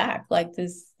me back. Like,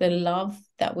 there's the love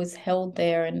that was held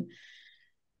there, and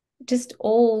just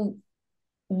all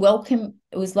welcome.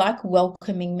 It was like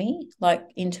welcoming me like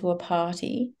into a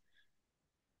party,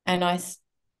 and I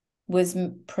was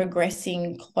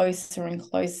progressing closer and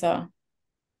closer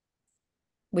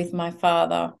with my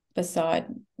father beside,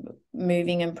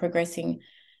 moving and progressing,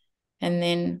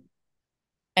 and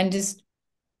just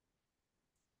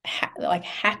like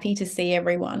happy to see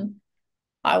everyone.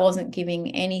 I wasn't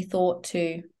giving any thought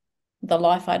to the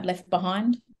life I'd left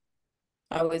behind.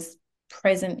 I was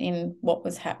present in what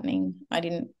was happening.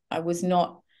 There was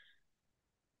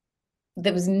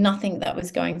nothing that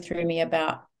was going through me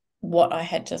about what I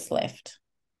had just left.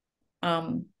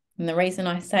 And the reason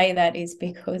I say that is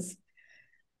because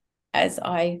as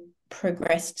I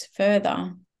progressed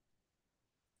further,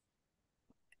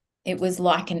 it was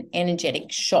like an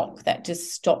energetic shock that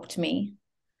just stopped me.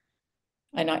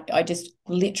 And I just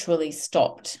literally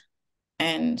stopped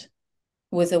and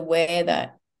was aware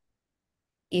that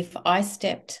if I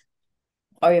stepped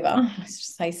over, I should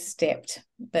say stepped,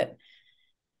 but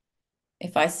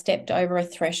if I stepped over a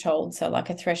threshold, so like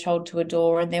a threshold to a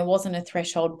door, and there wasn't a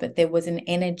threshold, but there was an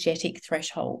energetic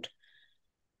threshold,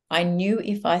 I knew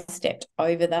if I stepped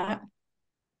over that,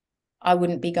 I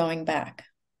wouldn't be going back.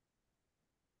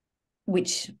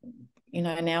 Which,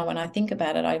 now when I think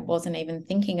about it, I wasn't even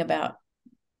thinking about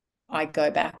I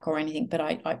go back or anything, but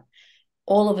I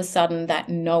all of a sudden that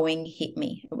knowing hit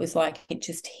me. It was like it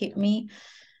just hit me,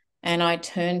 and I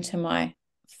turned to my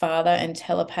father and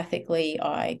telepathically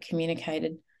I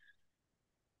communicated,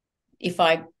 if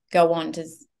I go on,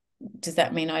 does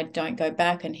that mean I don't go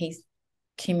back? And he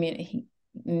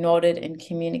nodded and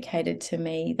communicated to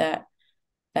me that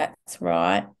that's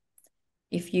right.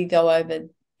 If you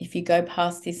go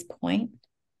past this point,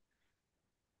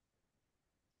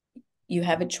 you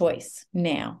have a choice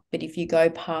now. But if you go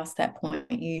past that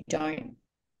point, you don't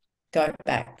go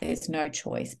back. There's no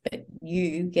choice, but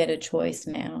you get a choice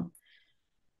now.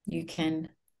 You can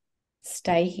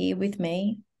stay here with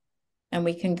me and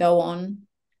we can go on,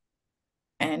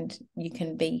 and you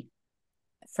can be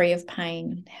free of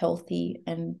pain, healthy,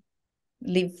 and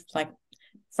live like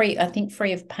free. I think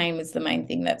free of pain was the main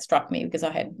thing that struck me, because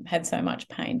I had so much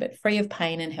pain, but free of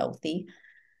pain and healthy,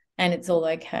 and it's all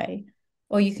okay.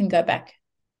 Or you can go back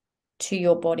to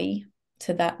your body,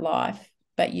 to that life,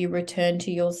 but you return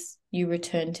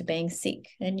to being sick,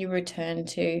 and you return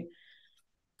to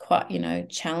quite,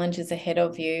 challenges ahead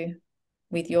of you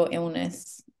with your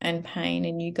illness and pain,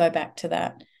 and you go back to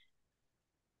that.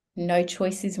 No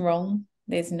choice is wrong.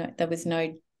 There was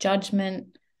no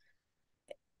judgment.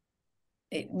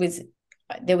 There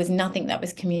was nothing that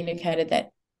was communicated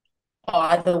that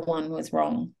either one was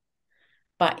wrong.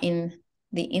 But in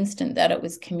the instant that it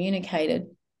was communicated,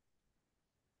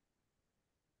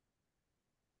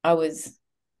 I was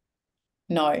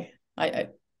no.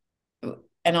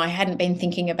 And I hadn't been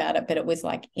thinking about it, but it was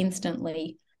like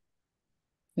instantly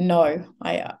no.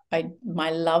 My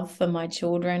love for my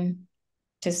children,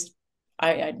 just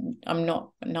I'm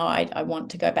not, no, I want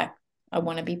to go back. I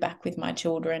want to be back with my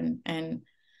children. And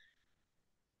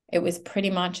it was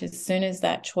pretty much as soon as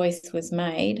that choice was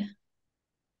made,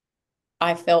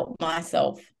 I felt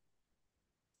myself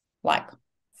like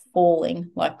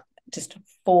falling, like just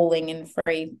falling in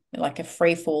like a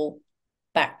free fall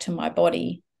back to my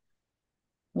body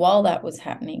while that was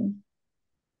happening.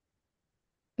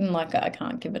 And like, I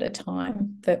can't give it a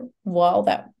time, but while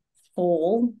that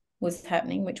fall was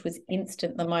happening, which was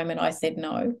instant the moment I said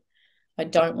no, I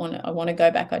want to go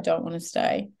back, I don't want to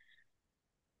stay.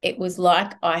 It was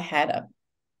like I had a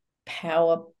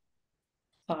power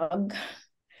plug,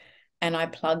 and I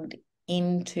plugged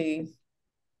into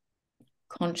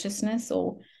consciousness,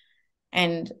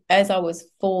 and as I was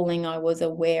falling, I was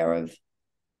aware of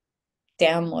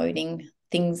downloading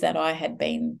things that I had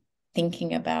been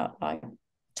thinking about, like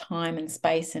time and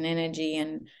space and energy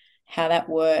and how that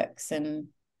works, and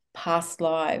past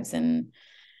lives and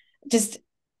just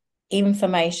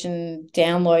information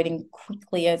downloading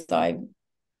quickly as I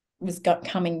was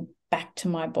coming back to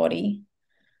my body.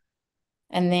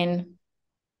 And then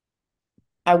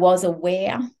I was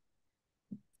aware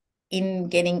in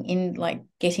getting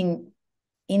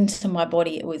into my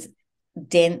body, it was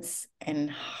dense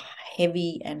and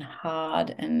heavy and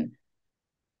hard, and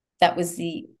that was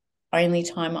the only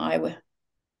time I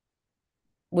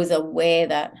was aware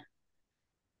that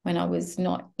when I was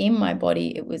not in my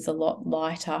body, it was a lot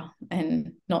lighter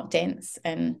and not dense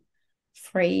and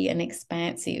free and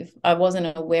expansive. I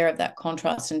wasn't aware of that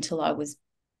contrast until I was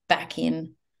back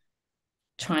in,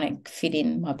 trying to fit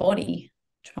in my body,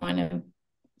 trying to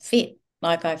fit.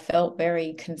 Like I felt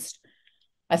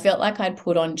I felt like I'd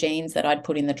put on jeans that I'd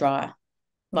put in the dryer,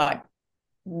 like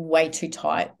way too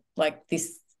tight. Like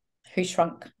this, who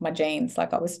shrunk my jeans?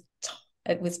 Like it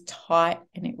was tight,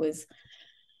 and it was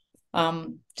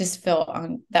just felt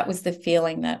that was the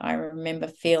feeling that I remember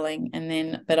feeling. And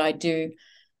then, but I do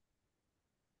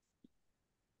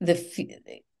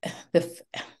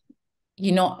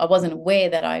I wasn't aware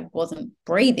that I wasn't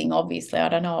breathing. Obviously, I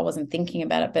don't know, I wasn't thinking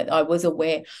about it, but I was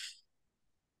aware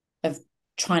of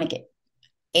trying to get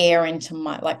air into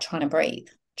my, like trying to breathe,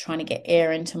 trying to get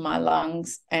air into my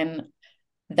lungs. And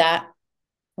that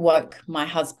woke my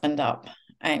husband up,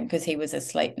 and because he was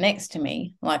asleep next to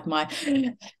me, like my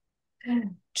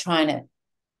trying to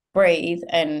breathe.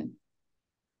 And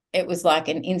it was like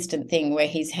an instant thing where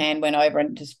his hand went over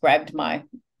and just grabbed my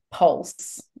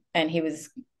pulse. And he was,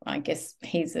 I guess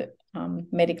he's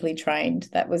medically trained.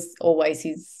 That was always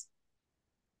his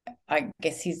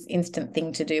instant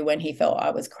thing to do when he felt I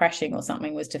was crashing or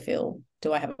something, was to feel,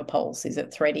 do I have a pulse? Is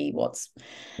it thready?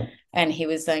 And he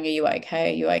was saying, are you okay?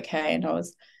 Are you okay? And I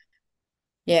was,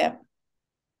 yeah.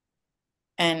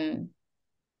 And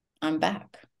I'm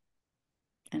back.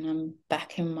 And I'm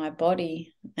back in my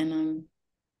body, and I'm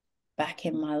back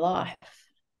in my life.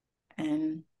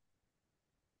 And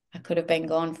I could have been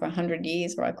gone for 100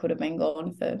 years, or I could have been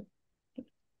gone for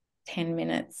 10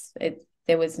 minutes.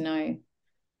 There was no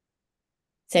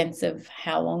sense of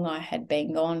how long I had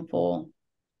been gone for,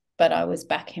 but I was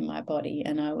back in my body,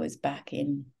 and I was back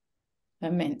in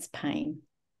immense pain,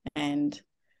 and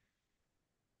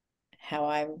how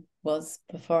I was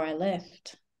before I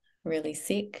left, really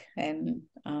sick. And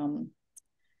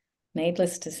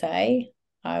needless to say,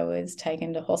 I was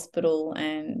taken to hospital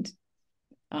and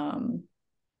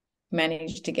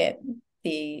managed to get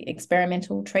the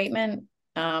experimental treatment,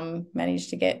 managed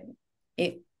to get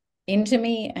it into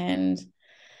me and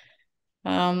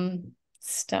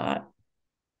start,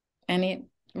 and it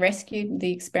rescued.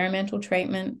 The experimental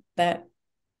treatment that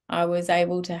I was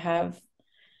able to have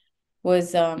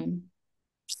was an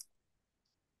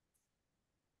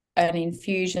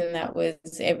infusion that was,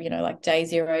 like day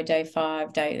 0, day 5,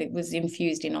 it was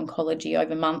infused in oncology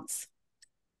over months,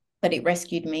 but it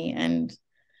rescued me and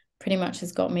pretty much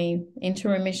has got me into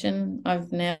remission.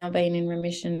 I've now been in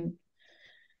remission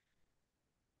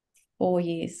 4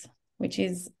 years, which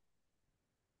is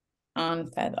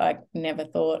unfathomable. I never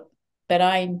thought, but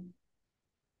I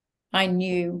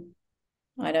knew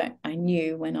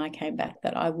when I came back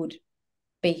that I would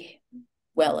be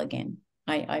well again.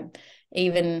 I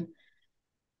even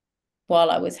while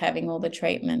I was having all the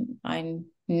treatment, I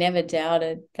never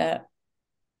doubted that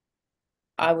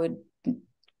I would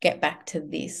get back to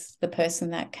this, the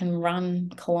person that can run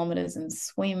kilometers and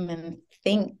swim and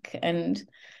think and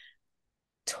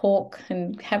talk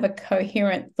and have a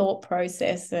coherent thought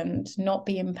process and not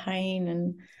be in pain.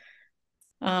 And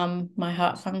my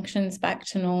heart functions back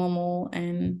to normal,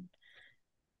 and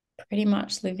pretty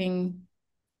much living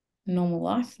a normal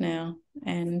life now,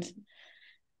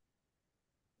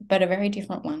 but a very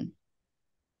different one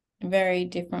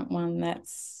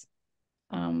that's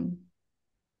been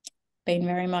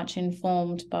very much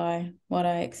informed by what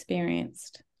I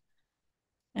experienced.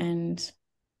 And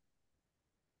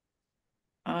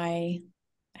I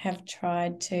have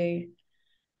tried to,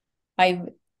 I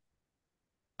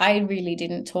really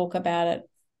didn't talk about it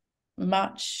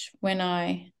much when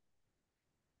I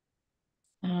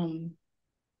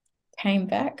came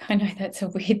back. I know that's a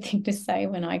weird thing to say.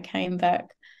 When I came back,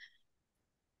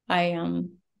 I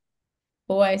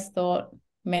always thought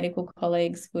medical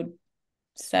colleagues would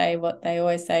say what they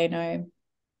always say, no,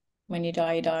 when you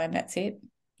die, and that's it.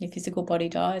 Your physical body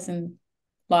dies and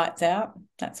lights out.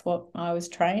 That's what I was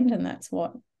trained, and that's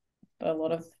what a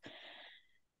lot of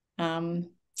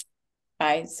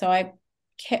I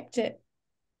kept it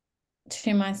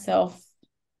to myself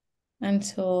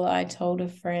until I told a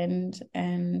friend.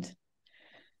 And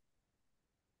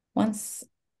once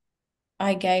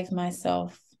I gave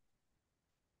myself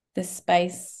the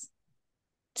space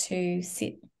to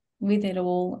sit with it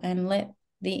all and let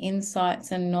the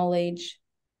insights and knowledge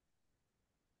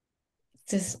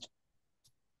just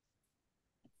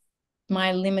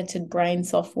my limited brain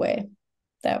software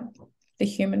that the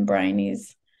human brain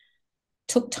is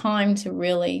took time to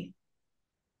really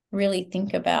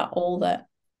think about all that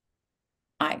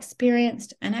I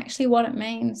experienced and actually what it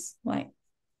means. Like,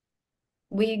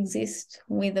 we exist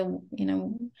with a,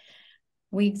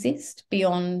 we exist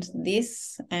beyond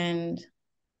this, and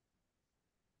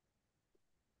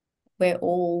we're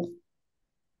all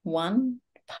one,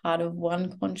 part of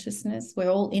one consciousness. We're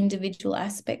all individual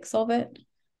aspects of it,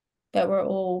 but we're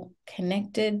all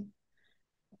connected.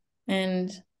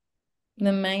 And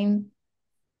the main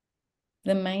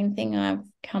thing I've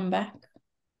come back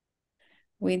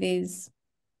with is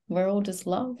we're all just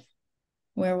love.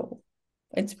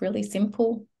 It's really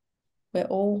simple. We're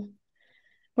all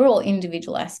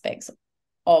individual aspects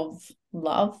of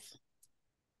love,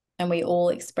 and we all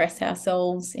express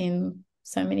ourselves in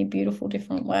so many beautiful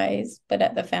different ways. But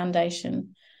at the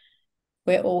foundation,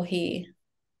 we're all here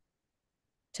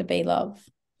to be love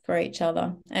for each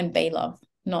other and be love,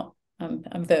 not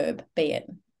a verb, be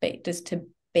it, just to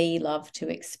be love, to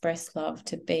express love,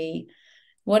 to be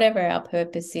whatever our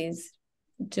purpose is,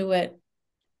 do it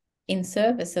in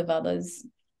service of others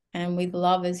and with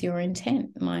love as your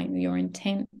intent. Your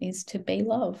intent is to be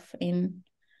love in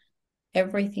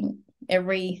everything,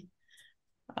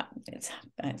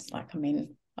 it's like, I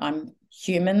mean, I'm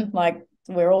human, like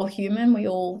we're all human, we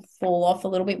all fall off a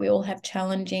little bit, we all have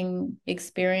challenging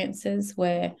experiences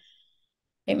where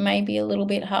it may be a little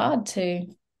bit hard to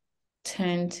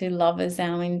turn to love as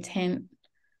our intent.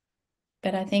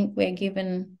 But I think we're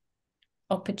given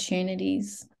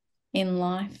opportunities in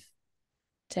life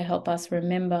to help us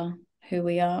remember who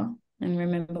we are and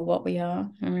remember what we are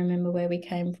and remember where we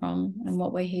came from and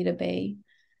what we're here to be.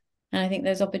 And I think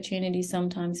those opportunities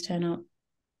sometimes turn up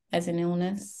as an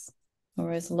illness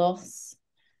or as loss,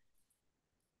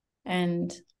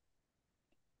 and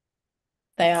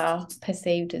they are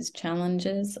perceived as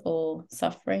challenges or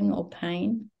suffering or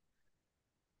pain,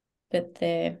 but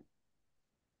they're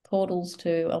portals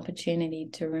to opportunity,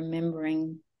 to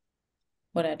remembering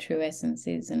what our true essence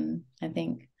is. And I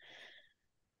think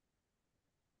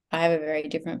I have a very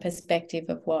different perspective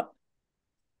of what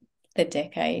the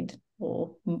decade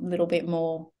or a little bit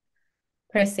more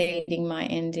preceding my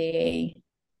NDE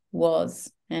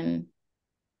was. And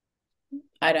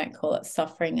I don't call it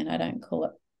suffering, and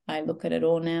I look at it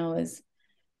all now as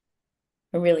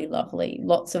a really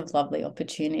lots of lovely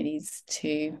opportunities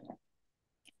to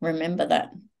remember that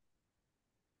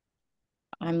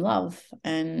I'm love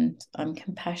and I'm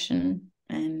compassion,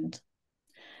 and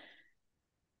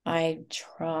I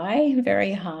try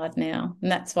very hard now.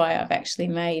 And that's why I've actually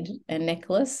made a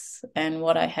necklace, and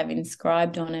what I have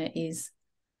inscribed on it is,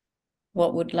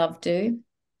 what would love do?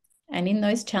 And in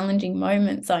those challenging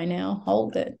moments, I now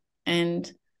hold it. And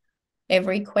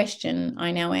every question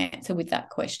I now answer with that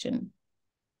question.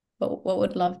 What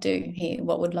would love do here?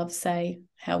 What would love say?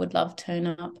 How would love turn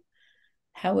up?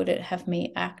 How would it have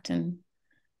me act? And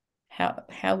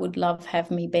how would love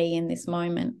have me be in this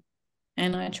moment?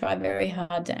 And I try very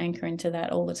hard to anchor into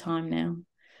that all the time now.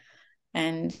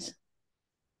 And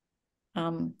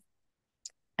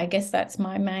I guess that's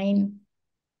my main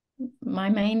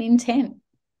intent,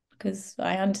 because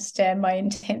I understand my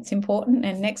intent's important.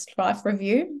 And next life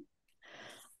review,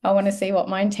 I want to see what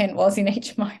my intent was in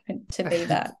each moment to be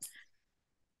that.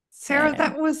 Sara,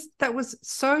 that was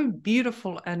so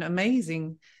beautiful and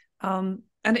amazing.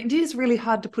 And it is really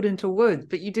hard to put into words,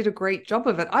 but you did a great job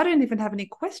of it. I don't even have any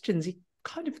questions. You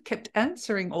kind of kept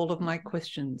answering all of my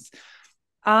questions.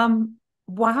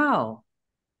 Wow.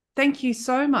 Thank you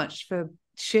so much for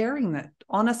sharing that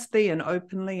honestly and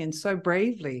openly and so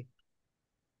bravely.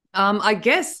 I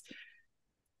guess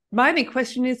my only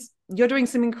question is, you're doing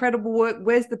some incredible work.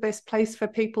 Where's the best place for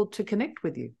people to connect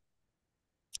with you?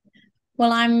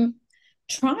 Well, I'm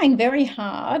trying very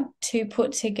hard to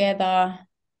put together,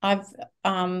 I've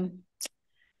got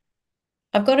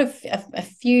a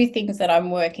few things that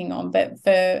I'm working on, but for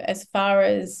as far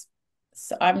as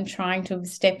I'm trying to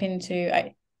step into,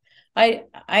 I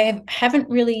haven't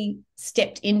really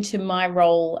stepped into my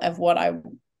role of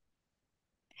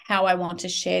how I want to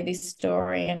share this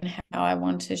story and how I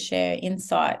want to share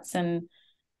insights and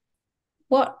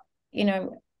what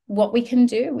we can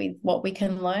do with what we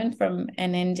can learn from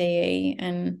an NDE.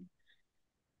 And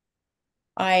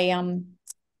I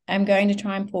I'm going to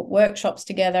try and put workshops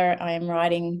together. I am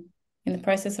in the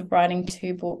process of writing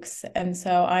 2 books. And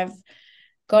so I've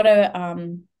got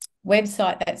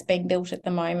website that's being built at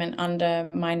the moment under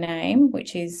my name,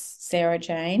 which is Sara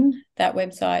Jayne. That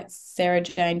website's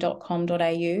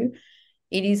sarajayne.com.au.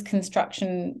 It is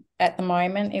construction at the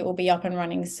moment. It will be up and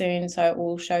running soon, so it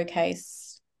will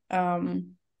showcase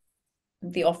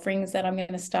the offerings that I'm going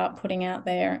to start putting out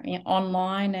there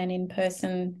online and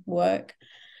in-person work.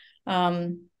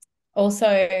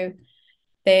 Also,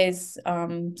 there's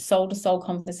Soul to Soul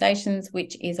Conversations,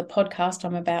 which is a podcast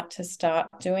I'm about to start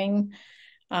doing.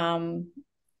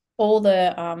 All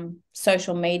the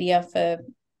social media for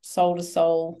Soul to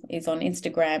Soul is on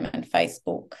Instagram and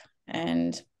Facebook,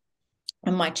 and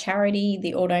my charity,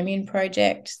 the Autoimmune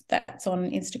Project, that's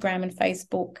on Instagram and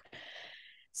Facebook.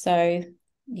 So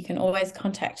you can always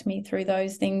contact me through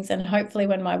those things, and hopefully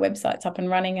when my website's up and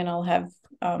running, and I'll have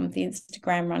the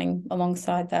Instagram running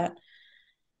alongside that.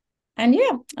 And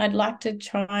yeah, I'd like to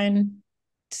try and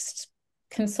just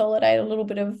consolidate a little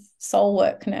bit of soul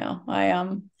work now. I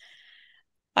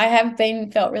have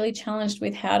felt really challenged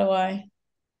with how do I,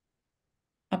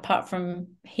 apart from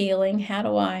healing, how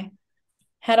do I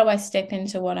step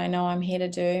into what I know I'm here to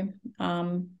do?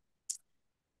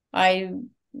 I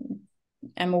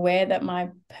am aware that my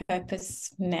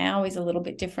purpose now is a little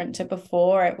bit different to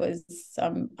before. It was,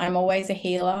 I'm always a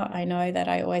healer. I know that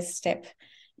I always step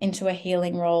into a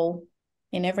healing role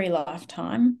in every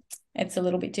lifetime. It's a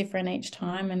little bit different each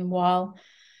time. And while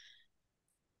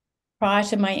prior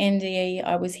to my NDE,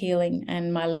 I was healing,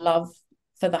 and my love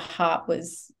for the heart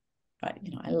was,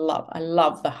 I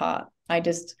love the heart. I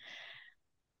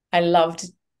loved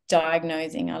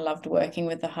diagnosing. I loved working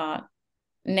with the heart.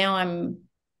 Now I'm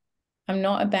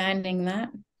not abandoning that.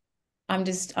 I'm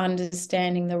just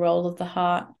understanding the role of the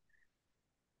heart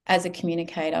as a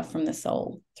communicator from the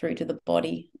soul through to the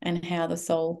body, and how the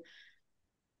soul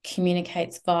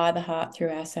communicates via the heart through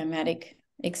our somatic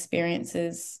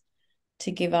experiences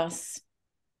to give us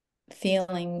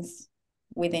feelings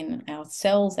within our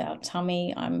cells, our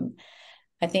tummy.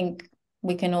 I think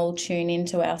we can all tune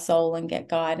into our soul and get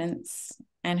guidance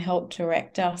and help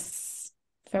direct us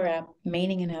for our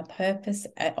meaning and our purpose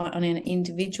on an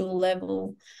individual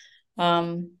level.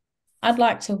 I'd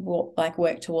like to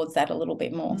work towards that a little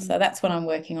bit more. So that's what I'm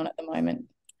working on at the moment,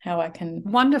 how I can.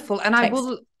 Wonderful. And I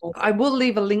will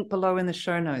leave a link below in the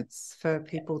show notes for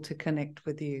people to connect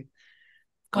with you.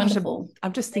 Gosh, Wonderful.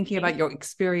 I'm just thinking about your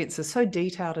experiences, so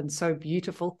detailed and so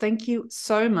beautiful. Thank you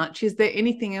so much. Is there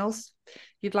anything else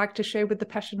you'd like to share with the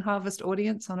Passion Harvest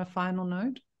audience on a final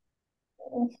note?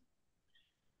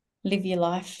 Live your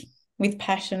life with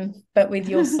passion, but with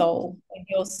your soul. With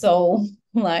your soul,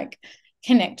 like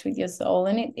connect with your soul,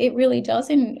 and it really does.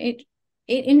 And it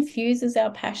infuses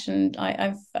our passion.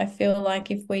 I feel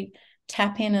like if we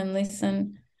tap in and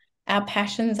listen, our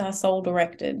passions are soul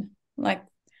directed. Like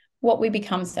what we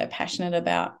become so passionate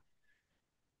about,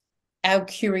 our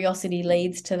curiosity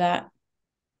leads to that.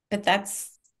 But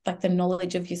that's like the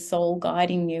knowledge of your soul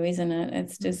guiding you, isn't it?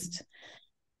 It's just,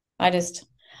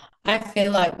 I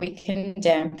feel like we can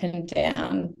dampen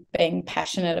down being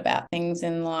passionate about things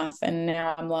in life. And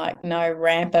now I'm like, no,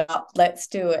 ramp it up. Let's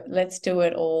do it. Let's do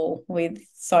it all with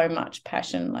so much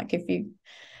passion. Like if you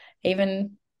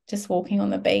even just walking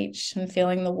on the beach and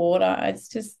feeling the water, it's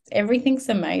just, everything's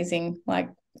amazing. Like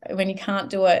when you can't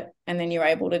do it and then you're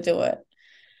able to do it.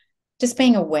 Just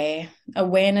being aware.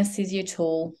 Awareness is your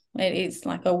tool. It is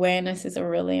like awareness is a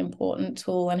really important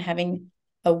tool, and having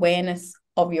awareness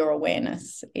of your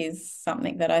awareness is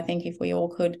something that I think if we all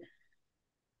could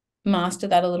master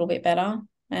that a little bit better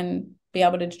and be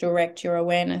able to direct your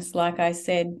awareness, like I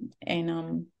said,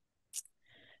 in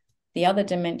the other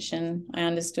dimension, I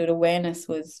understood awareness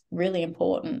was really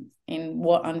important in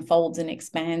what unfolds and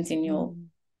expands in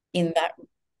in that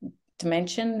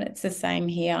dimension. It's the same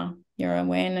here. Your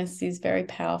awareness is very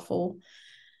powerful.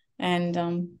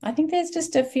 And I think there's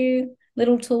just a few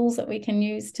little tools that we can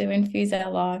use to infuse our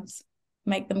lives,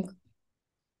 make them,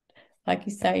 like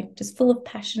you say, just full of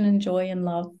passion and joy and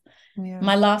love. Yeah.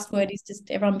 My last word is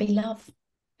just everyone be love.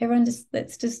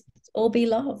 Let's just all be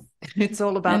love. It's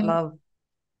all about love.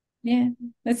 Yeah,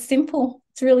 it's simple.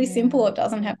 It's really simple. It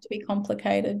doesn't have to be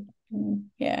complicated.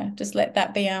 Yeah, just let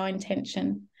that be our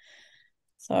intention.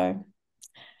 So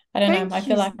I don't know. I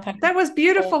feel like that was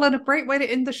beautiful and a great way to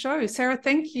end the show. Sara,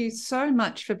 thank you so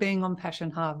much for being on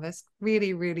Passion Harvest.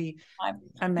 Really, really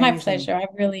amazing. My pleasure.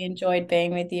 I've really enjoyed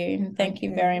being with you. Thank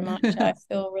you very much. I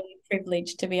feel really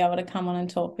privileged to be able to come on and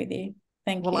talk with you.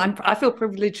 Thank you. Well, I feel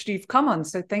privileged you've come on,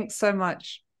 so thanks so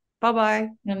much. Bye-bye.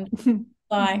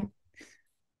 Bye.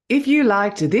 If you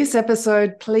liked this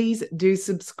episode, please do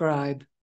subscribe.